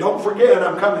for you. Don't forget,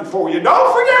 I'm coming for you.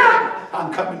 Don't forget,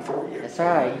 I'm coming for you. That's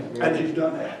right. And He's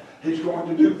done that. He's going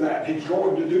to do that. He's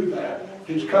going to do that.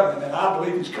 He's coming. And I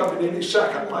believe He's coming any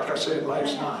second, like I said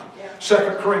last night. 2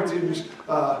 Corinthians,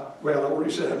 I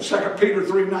already said it. 2 Peter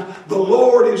 3:9. The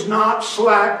Lord is not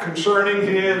slack concerning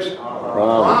His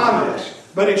promise.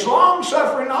 But He's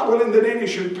long-suffering, not willing that any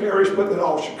should perish, but that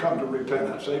all should come to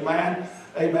repentance. Amen.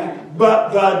 Amen.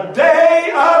 But the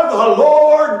day of the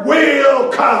Lord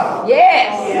will come.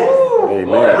 Yes.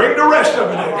 Amen. Bring the rest of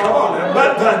it in. Come on.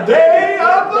 But the day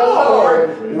of the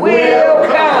Lord will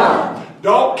come.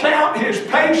 Don't count His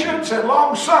patience and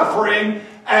long-suffering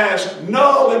as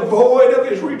null and void of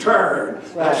His return.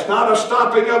 That's not a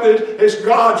stopping of it. It's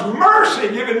God's mercy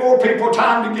giving more people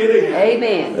time to get in.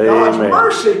 Amen. God's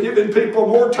mercy giving people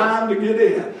more time to get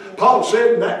in. Paul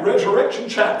said in that resurrection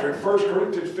chapter in 1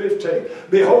 Corinthians 15,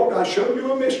 behold, I show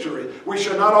you a mystery. We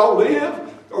shall not all live,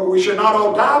 or we shall not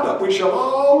all die, but we shall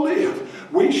all live.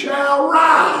 We shall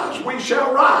rise. We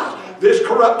shall rise. This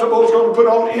corruptible is going to put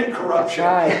on incorruption.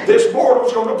 Right. This mortal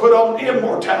is going to put on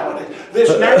immortality. This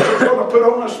natural is going to put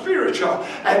on a spiritual.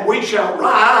 And we shall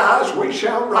rise. We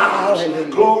shall rise.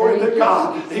 Glory to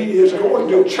God. He is going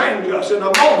to change us in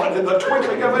a moment, in the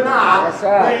twinkling of an eye.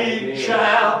 Right. We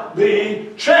shall be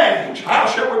changed. How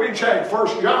shall we be changed?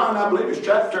 1 John, I believe it's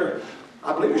chapter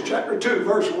 2,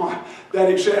 verse 1, that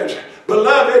he says,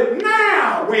 Beloved,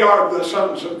 now we are the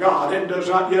sons of God, and does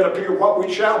not yet appear what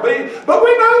we shall be. But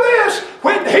we know this,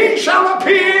 when He shall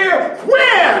appear,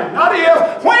 when? Not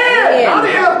if, when? Not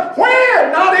if,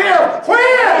 when? Not if,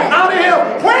 when? Not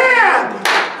if, when?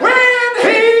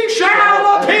 When He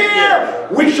shall appear,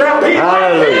 we shall be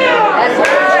like Him. That's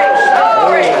right.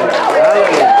 Glory.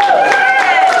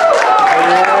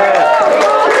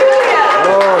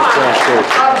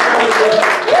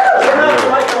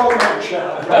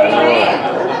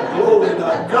 Glory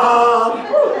to God.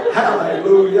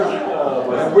 Hallelujah.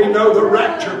 And we know the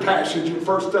rapture passage in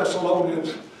 1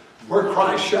 Thessalonians where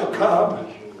Christ shall come.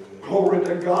 Glory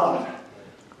to God.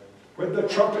 When the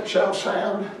trumpet shall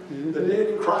sound, the dead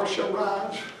in Christ shall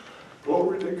rise.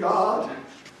 Glory to God.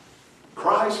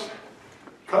 Christ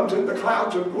comes in the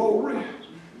clouds of glory.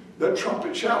 The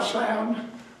trumpet shall sound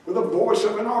with the voice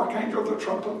of an archangel, the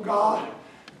trump of God.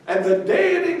 And the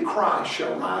dead in Christ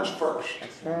shall rise first.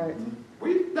 That's right.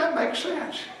 That makes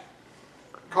sense.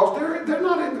 Because they're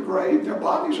not in the grave. Their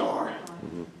bodies are.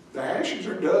 Their ashes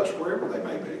are dust wherever they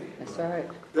may be. That's right.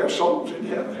 Their soul's in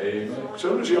heaven. Amen. As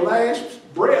soon as your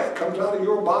last breath comes out of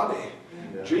your body,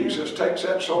 Jesus takes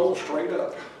that soul straight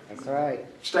up. That's right.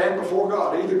 Stand before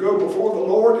God. Either go before the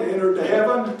Lord and enter into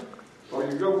heaven, or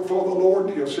you go before the Lord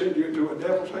and He'll send you into a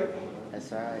devil's hell.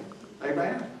 That's right.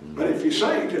 Amen. But if you're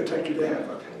saved, He'll take you to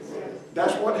heaven.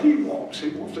 That's what He wants. He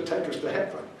wants to take us to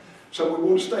heaven. So we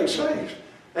want to stay saved.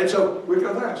 And so we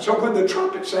go there. So when the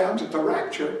trumpet sounds at the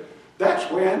rapture, that's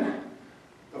when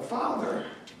the Father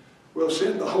will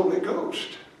send the Holy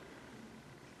Ghost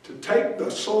to take the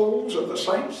souls of the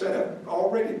saints that have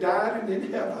already died and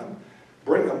in heaven,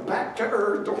 bring them back to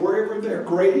earth or wherever their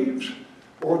graves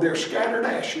or their scattered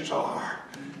ashes are.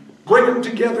 Bring them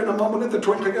together in a moment of the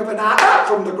twinkling of an eye. Out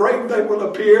from the grave they will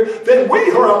appear. Then we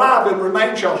who are alive and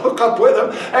remain shall hook up with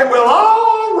them, and we'll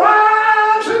all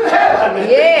rise in heaven and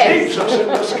meet Jesus in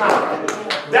the sky.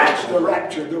 That's the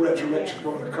rapture, the resurrection is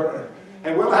going to occur.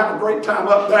 And we'll have a great time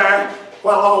up there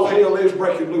while all hell is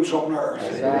breaking loose on earth.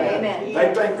 Amen.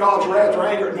 They think God's wrath or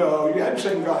anger. No, you haven't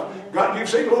seen God. You've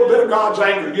seen a little bit of God's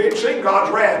anger. You ain't seen God's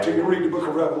wrath till you read the book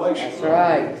of Revelation. That's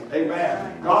right.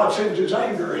 Amen. God sends His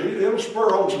anger. It'll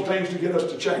spur on some things to get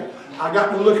us to change. I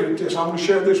got to look at this. I'm going to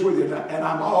share this with you now. And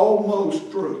I'm almost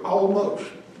through. Almost.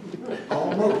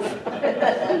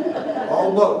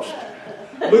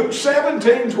 Luke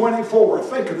 17:24.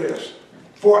 Think of this.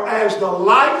 For as the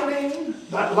lightning,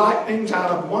 that lightning's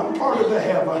out of one part of the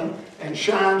heaven and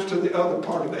shines to the other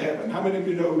part of the heaven. How many of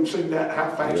you know and seen that,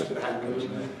 how fast it happens?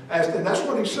 And that's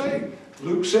what he's saying.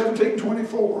 Luke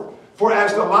 17:24. For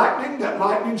as the lightning, that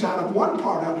lightning's out of one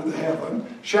part under the heaven,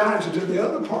 shines into the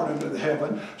other part under the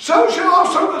heaven, so shall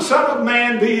also the Son of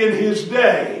Man be in His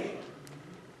day.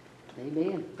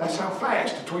 Amen. That's how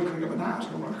fast the twinkling of an eye is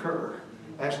going to occur.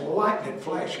 As lightning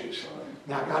flashes.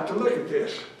 Now I got to look at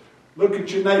this. Look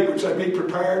at your neighbor and say, be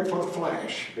prepared for the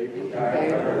flash.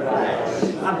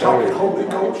 I'm talking Holy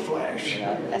Ghost flash.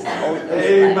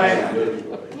 Amen.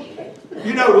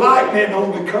 You know, lightning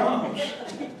only comes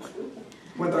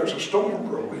when there's a storm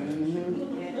brewing.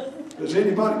 Does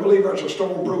anybody believe there's a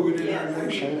storm brewing in our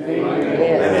nation? And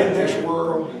in this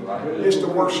world? It's the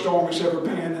worst storm it's ever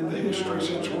been in the history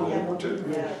since World War II.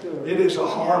 It is a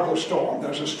horrible storm.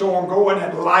 There's a storm going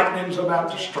and lightning's about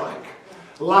to strike.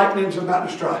 Lightning's about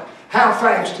to strike. How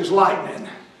fast is lightning?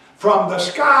 From the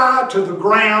sky to the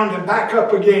ground and back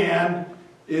up again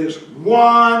is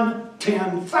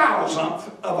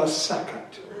 1/10,000th of a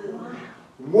second.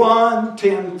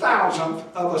 1/10,000th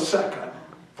of a second.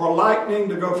 For lightning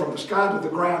to go from the sky to the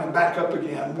ground and back up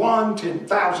again.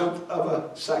 1/10,000th of a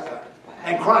second.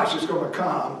 And Christ is going to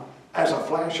come as a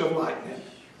flash of lightning.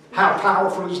 How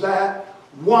powerful is that?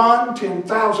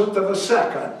 1/10,000th of a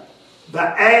second.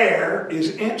 The air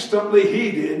is instantly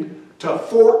heated to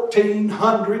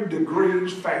 1,400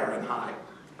 degrees Fahrenheit.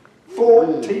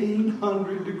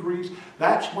 1,400 degrees.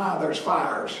 That's why there's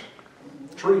fires.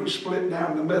 Trees split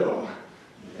down the middle.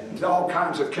 And all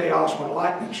kinds of chaos when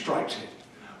lightning strikes it.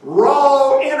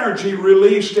 Raw energy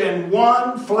released in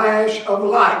one flash of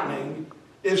lightning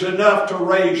is enough to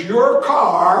raise your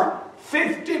car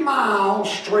 50 miles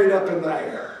straight up in the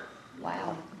air.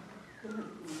 Wow.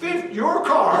 Your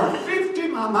car, 50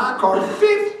 miles, my car,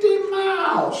 50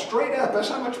 miles straight up. That's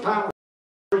how much power a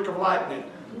streak of lightning.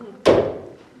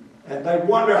 And they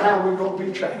wonder how we're going to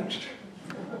be changed.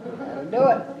 Do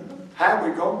it. How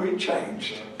we're going to be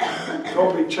changed. We're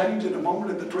going to be changed in a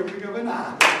moment of the twinkling of an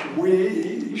eye.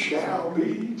 We shall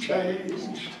be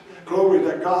changed. Glory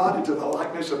to God into the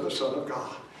likeness of the Son of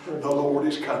God. The Lord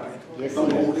is coming. Yes, the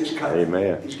Lord is coming.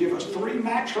 Amen. He's given us 3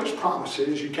 matchless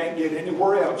promises you can't get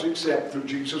anywhere else except through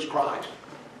Jesus Christ.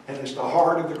 And it's the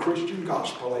heart of the Christian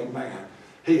gospel. Amen.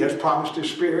 He has promised His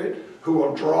Spirit who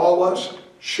will draw us,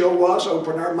 show us,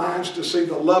 open our minds to see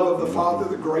the love of the Father,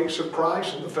 the grace of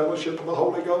Christ, and the fellowship of the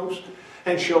Holy Ghost,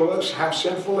 and show us how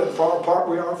sinful and far apart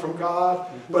we are from God,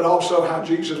 but also how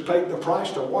Jesus paid the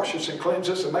price to wash us and cleanse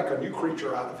us and make a new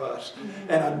creature out of us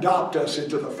and adopt us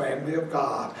into the family of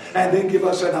God, and then give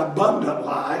us an abundant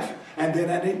life and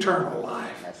then an eternal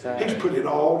life. He's put it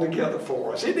all together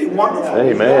for us. Isn't He wonderful?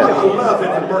 Amen. What a loving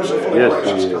and merciful and Yes,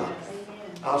 gracious He is. God.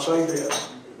 I'll say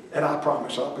this, and I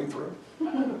promise I'll be through.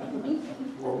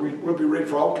 We'll be ready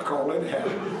for altar call anyhow.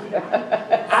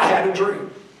 I had a dream.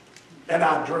 And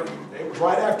I dreamed. It was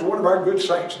right after one of our good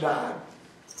saints died.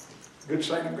 Good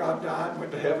saint of God died,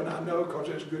 went to heaven, I know, because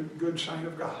it's a good saint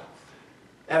of God.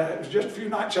 And it was just a few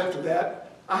nights after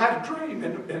that, I had a dream.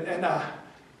 And I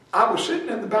was sitting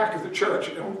in the back of the church,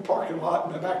 on the parking lot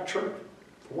in the back church.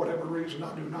 For whatever reason,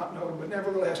 I do not know. But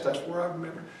nevertheless, that's where I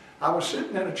remember. I was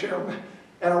sitting in a chair,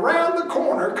 and around the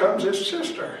corner comes this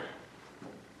sister.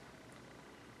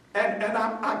 And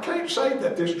I can't say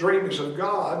that this dream is of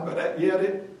God, but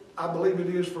yet I believe it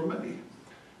is for me.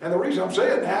 And the reason I'm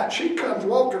saying that, she comes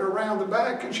walking around the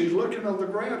back and she's looking on the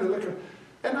ground and looking.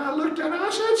 And I looked at her and I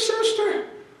said, "Sister,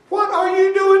 what are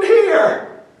you doing here?"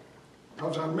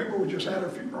 because I remember we just had her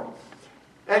funeral.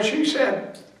 And she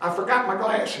said, I forgot my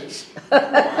glasses.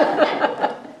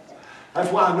 That's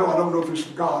why I don't know if it's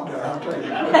God there, I'll tell you.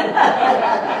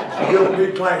 You don't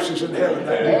need glasses in heaven.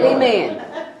 Amen.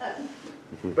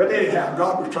 But anyhow,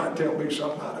 God was trying to tell me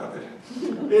something out of it.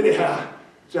 Anyhow,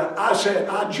 so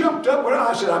I jumped up and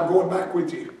I said, I'm going back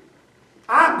with you.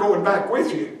 I'm going back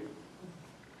with you.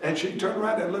 And she turned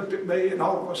around and looked at me, and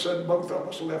all of a sudden both of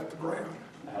us left the ground.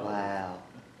 Wow.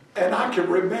 And I can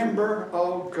remember,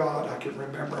 oh God, I can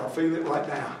remember, I feel it right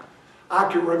now. I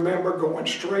can remember going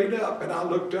straight up, and I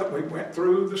looked up, we went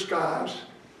through the skies,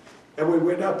 and we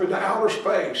went up into outer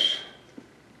space.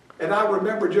 And I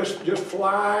remember just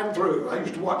flying through. I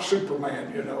used to watch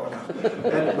Superman, you know,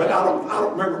 but I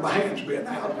don't remember my hands being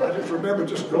out. I just remember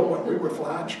just going. We were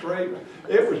flying straight.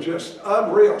 It was just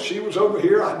unreal. She was over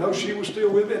here. I know she was still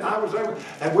with me, and I was over.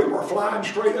 And we were flying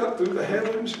straight up through the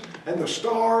heavens and the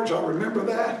stars. I remember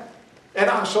that. And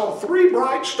I saw 3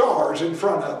 bright stars in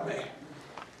front of me.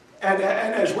 And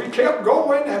as we kept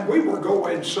going, and we were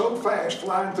going so fast,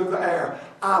 flying through the air,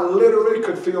 I literally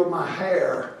could feel my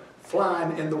hair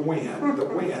flying in the wind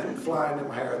flying in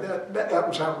my hair. That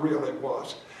was how real it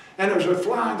was. And as we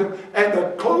flying, and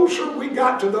the closer we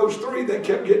got to those 3, they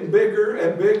kept getting bigger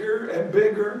and bigger and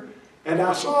bigger. And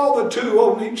I saw the 2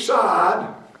 on each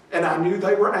side, and I knew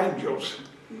they were angels.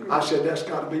 I said, that's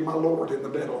got to be my Lord in the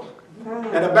middle.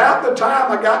 And about the time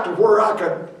I got to where I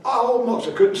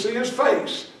couldn't see his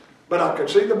face, but I could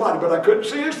see the body, but I couldn't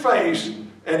see his face,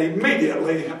 and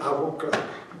immediately I woke up.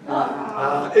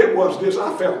 It was this,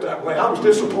 I felt that way. I was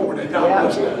disappointed. I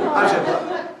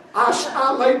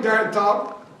laid there and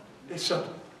thought,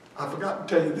 I forgot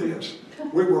to tell you this.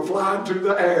 We were flying through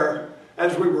the air.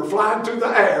 As we were flying through the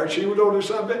air, she was on the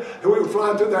subject, and we were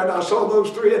flying through there, and I saw those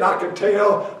 3, and I could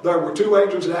tell there were 2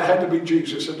 angels, and I had to be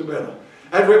Jesus in the middle.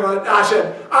 And I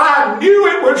said, I knew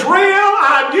it was real.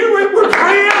 I knew it was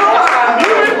real. I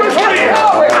knew it was real.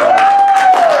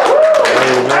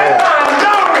 And I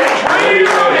know it's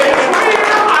real. It's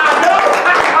real. I know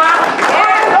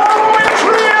it's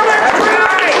real. It's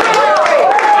real.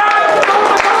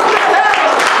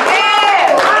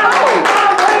 I'm going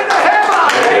to heaven.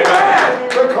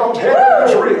 Because heaven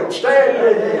is real. Stand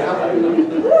with me.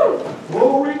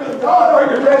 Glory to God. Are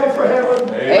you ready for heaven?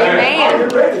 Amen. Are you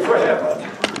ready for heaven?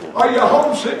 Are you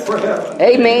homesick for heaven?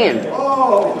 Amen.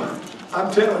 Oh,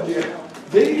 I'm telling you,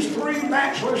 these 3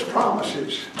 matchless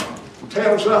promises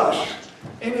tells us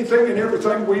anything and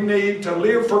everything we need to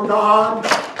live for God,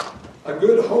 a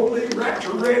good, holy,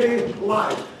 rapture-ready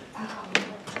life,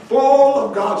 full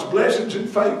of God's blessings and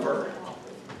favor,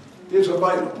 is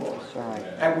available. Right.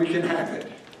 And we can have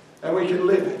it, and we can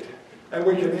live it, and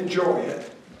we can enjoy it.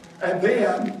 And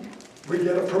then we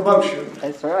get a promotion.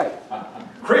 That's right.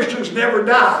 Christians never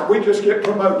die. We just get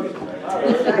promoted.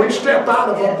 We step out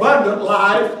of abundant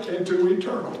life into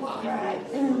eternal life.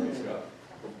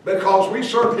 Because we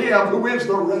serve Him who is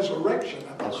the resurrection.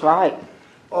 That's right.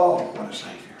 Oh, what a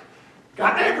Savior.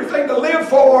 Got everything to live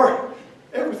for,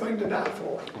 everything to die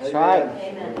for. That's right.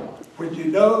 Amen. When you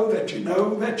know that you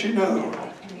know that you know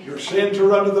your sins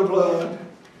are under the blood,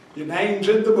 your name's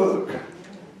in the book,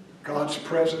 God's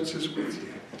presence is with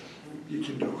you. You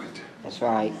can do it. That's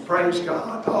right. Praise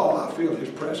God. Oh, I feel His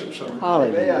presence.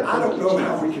 Hallelujah. I don't know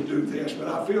how we can do this, but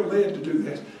I feel led to do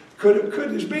this. Could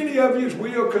as many of you as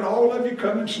will, could all of you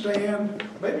come and stand?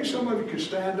 Maybe some of you could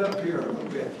stand up here a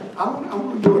little bit. I'm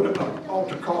going to do an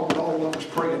altar call with all of us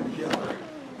praying together.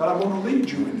 But I want to lead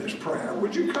you in this prayer.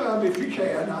 Would you come if you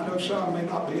can? I know some may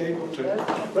not be able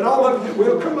to. But all of you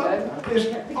will come up.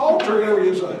 This altar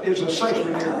area is a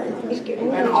sacred area.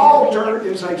 An altar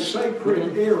is a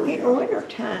sacred area.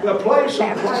 The place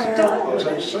of prayer is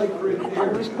a sacred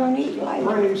area.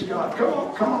 Praise God.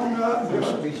 Come on up.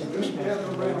 Just gather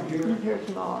around here.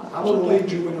 I want to lead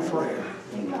you in a prayer.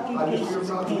 I just feel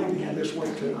God leading you this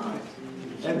way tonight.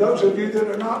 And those of you that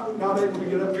are not able to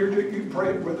get up here, you can pray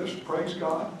it with us. Praise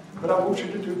God. But I want you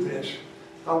to do this.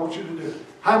 I want you to do it.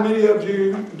 How many of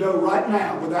you know right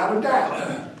now, without a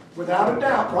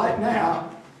doubt, right now,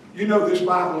 you know this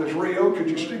Bible is real?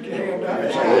 Could you stick your hand up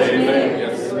and say amen?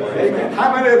 Yes. Amen.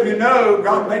 How many of you know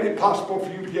God made it possible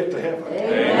for you to get to heaven?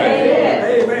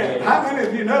 Amen. Amen. How many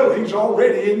of you know He's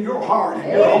already in your heart?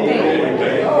 And you're on your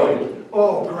way?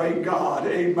 Oh, great God.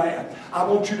 Amen. I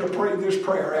want you to pray this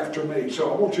prayer after me.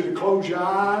 So I want you to close your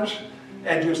eyes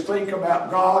and just think about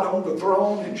God on the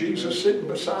throne and Jesus sitting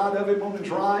beside of him on his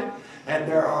right. And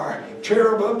there are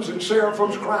cherubims and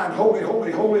seraphims crying, holy,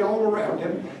 holy, holy, all around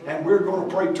him. And we're going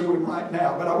to pray to him right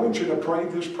now. But I want you to pray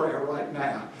this prayer right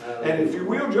now. And if you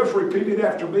will, just repeat it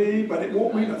after me. But it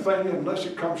won't mean a thing unless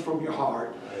it comes from your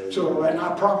heart. So, and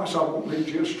I promise I won't lead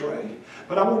you astray.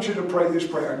 But I want you to pray this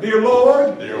prayer. Dear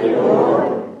Lord,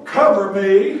 cover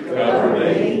me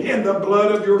in the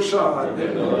blood of your Son.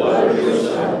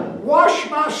 Wash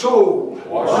my soul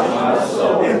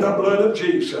in the blood of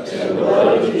Jesus.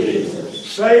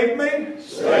 Save me.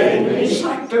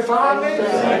 Sanctify me.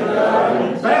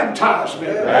 Baptize me.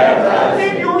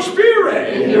 In your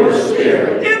Spirit.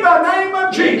 In the name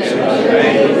of Jesus.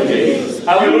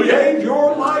 You gave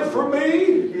your life for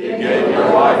me.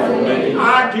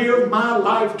 I give my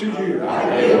life to you.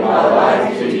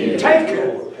 Take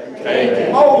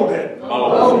it. Mold it.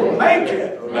 Make it.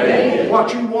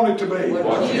 What you want it to be.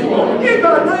 In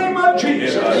the name of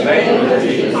Jesus.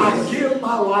 I give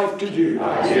my life to you.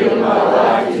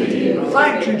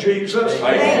 Thank you, Jesus,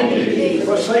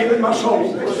 for saving my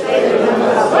soul.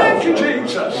 Thank you,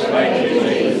 Jesus,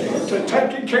 for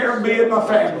taking care of me and my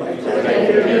family.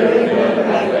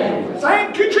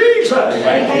 Thank you, Jesus,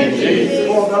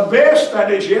 for the best that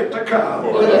is yet to come.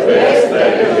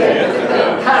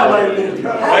 Hallelujah.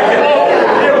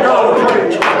 Give God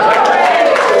praise.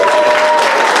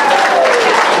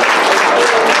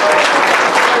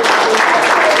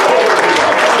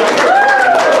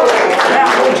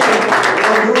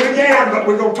 But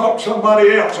we're going to talk to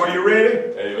somebody else. Are you ready?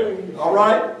 Amen. All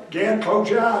right. Again, close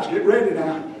your eyes. Get ready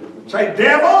now. Say,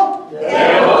 devil.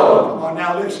 Come on,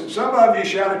 now listen. Some of you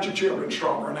shout at your children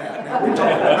stronger than that. Now we're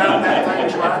talking about that thing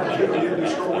that's trying to kill you and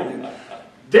destroy you.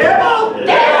 Devil.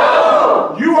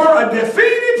 You are a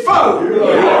defeated foe.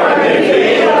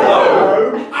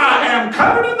 I am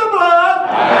covered in the blood.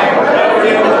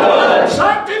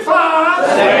 Sanctified.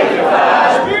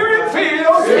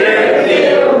 Spirit-filled.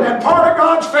 And part of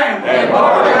God's family.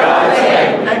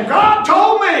 And God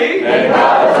told me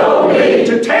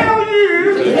to tell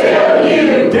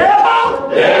you, devil,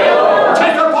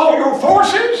 take up all your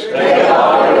forces,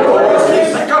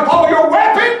 take up all your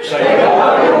weapons,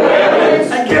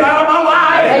 and get out of my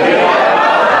life,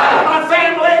 my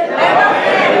family,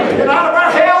 get out of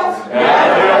our health, get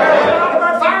out of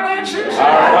our finances, get out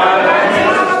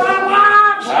of our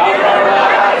lives, get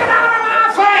out of my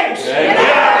face.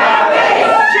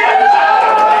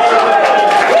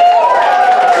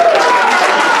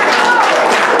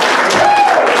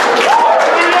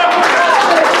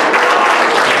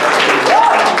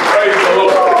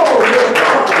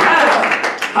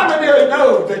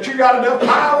 That you got enough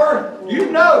power, you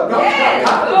know God's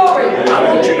got power. I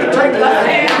want you to take that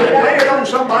hand and lay it on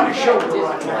somebody's shoulder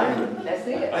right now.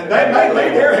 And they may lay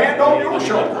their hand on your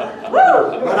shoulder.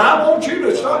 But I want you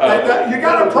to start, you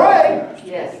got to pray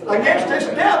against this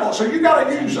devil. So you got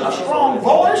to use a strong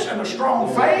voice and a strong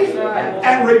faith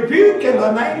and rebuke in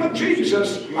the name of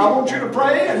Jesus. I want you to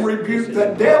pray and rebuke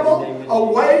the devil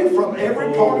away from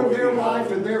every part of their life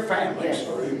and their families.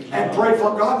 And pray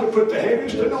for God to put the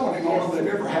heaviest anointing on them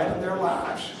they've ever had in their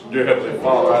lives. Dear Heavenly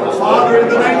Father, Father, in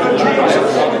the name of Jesus,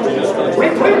 we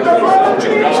plead the blood of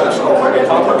Jesus over every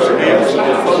person in this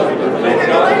house. In the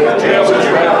name of Jesus,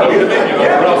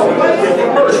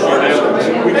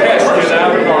 we cast it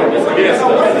out of darkness against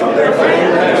us. away from their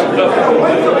families, and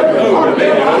away from every part of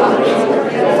their lives.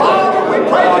 Father, we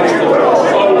pray that you put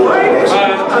on the greatest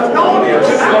anointing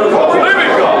and outpouring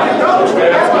in those who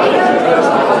have the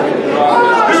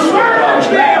surge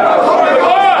them of Holy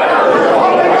Ghost fire,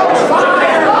 Holy Ghost fire.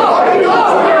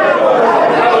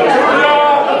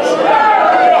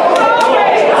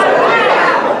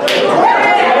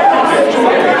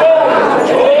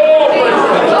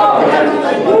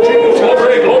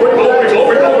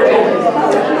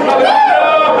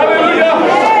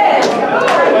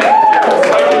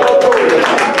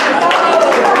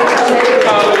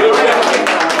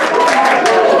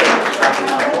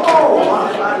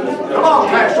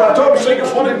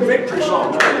 Victory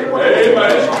songs.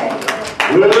 Amen.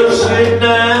 We'll sit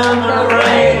down the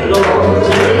rain, Lord,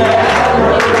 sit down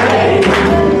the rain,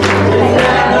 sit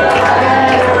down the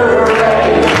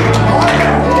rain.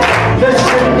 Just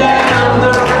sit down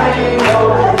the rain,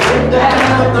 Lord, sit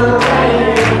down the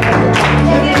rain,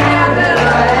 sit down the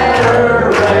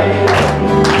rain.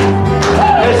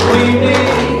 Yes, we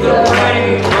need the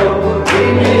rain, Lord, we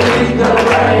need the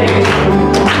rain,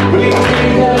 we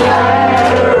need the rain.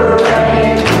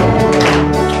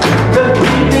 We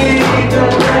need the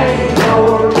rain,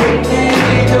 Lord, we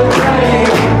need the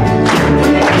rain.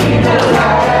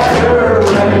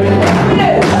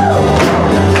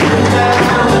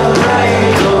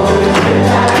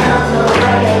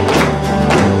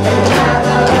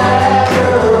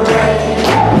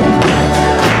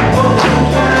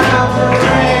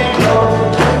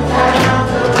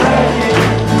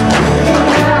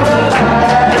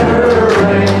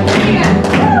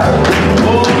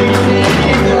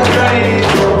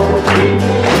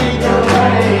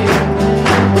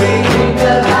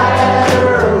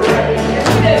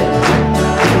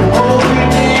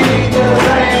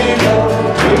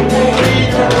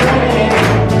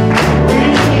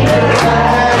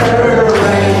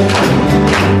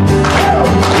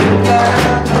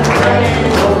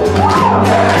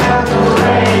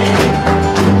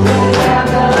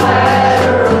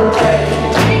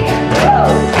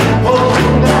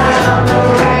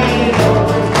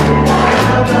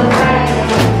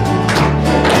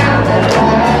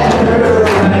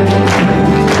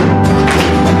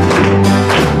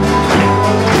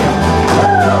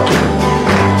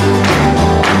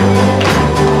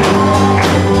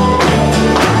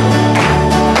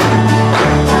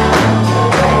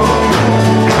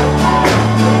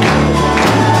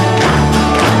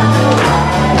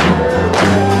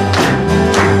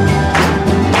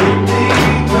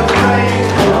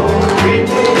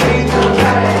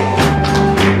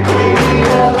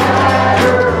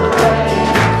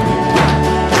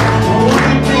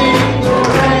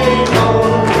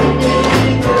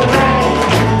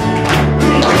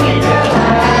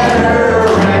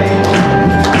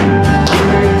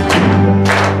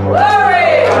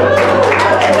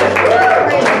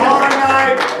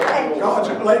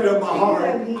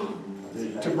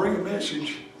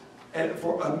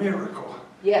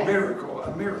 Yes. A miracle.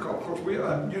 Of course,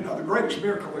 the greatest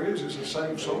miracle there is a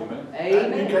saved soul.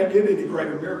 Amen. You can't get any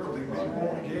greater miracle than being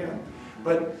born again.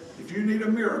 But if you need a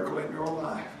miracle in your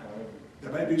life,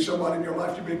 there may be somebody in your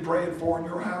life you've been praying for in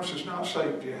your house that's not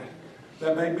saved yet.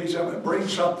 That may be something. Bring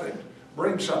something.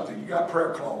 Bring something. You got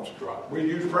prayer cloths. We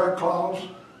use prayer cloths.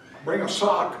 Bring a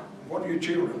sock. One of your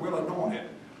children will anoint it.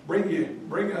 Bring a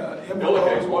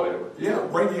envelope. Whatever. Yeah,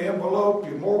 bring your envelope,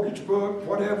 your mortgage book,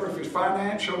 whatever. If it's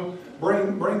financial,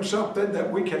 bring something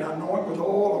that we can anoint with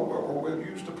oil, or we'll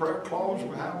use the prayer cloths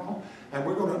we have on, and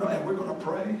we're going to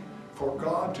pray for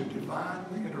God to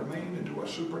divinely intervene and do a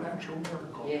supernatural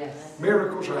miracle. Yes.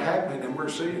 Miracles are happening, and we're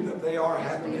seeing that they are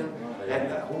happening.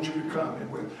 And I want you to come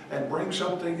and bring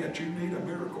something that you need a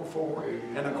miracle for.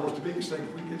 And of course, the biggest thing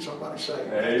is we get somebody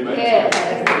saved. Amen. Yes.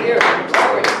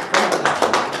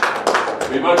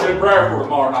 Be much in prayer for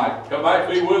tomorrow night. Come back,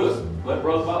 be with us. Let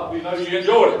Brother Bob, you know you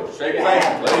enjoyed it. Shake his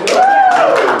hand. Let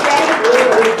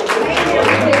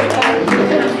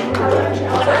him know.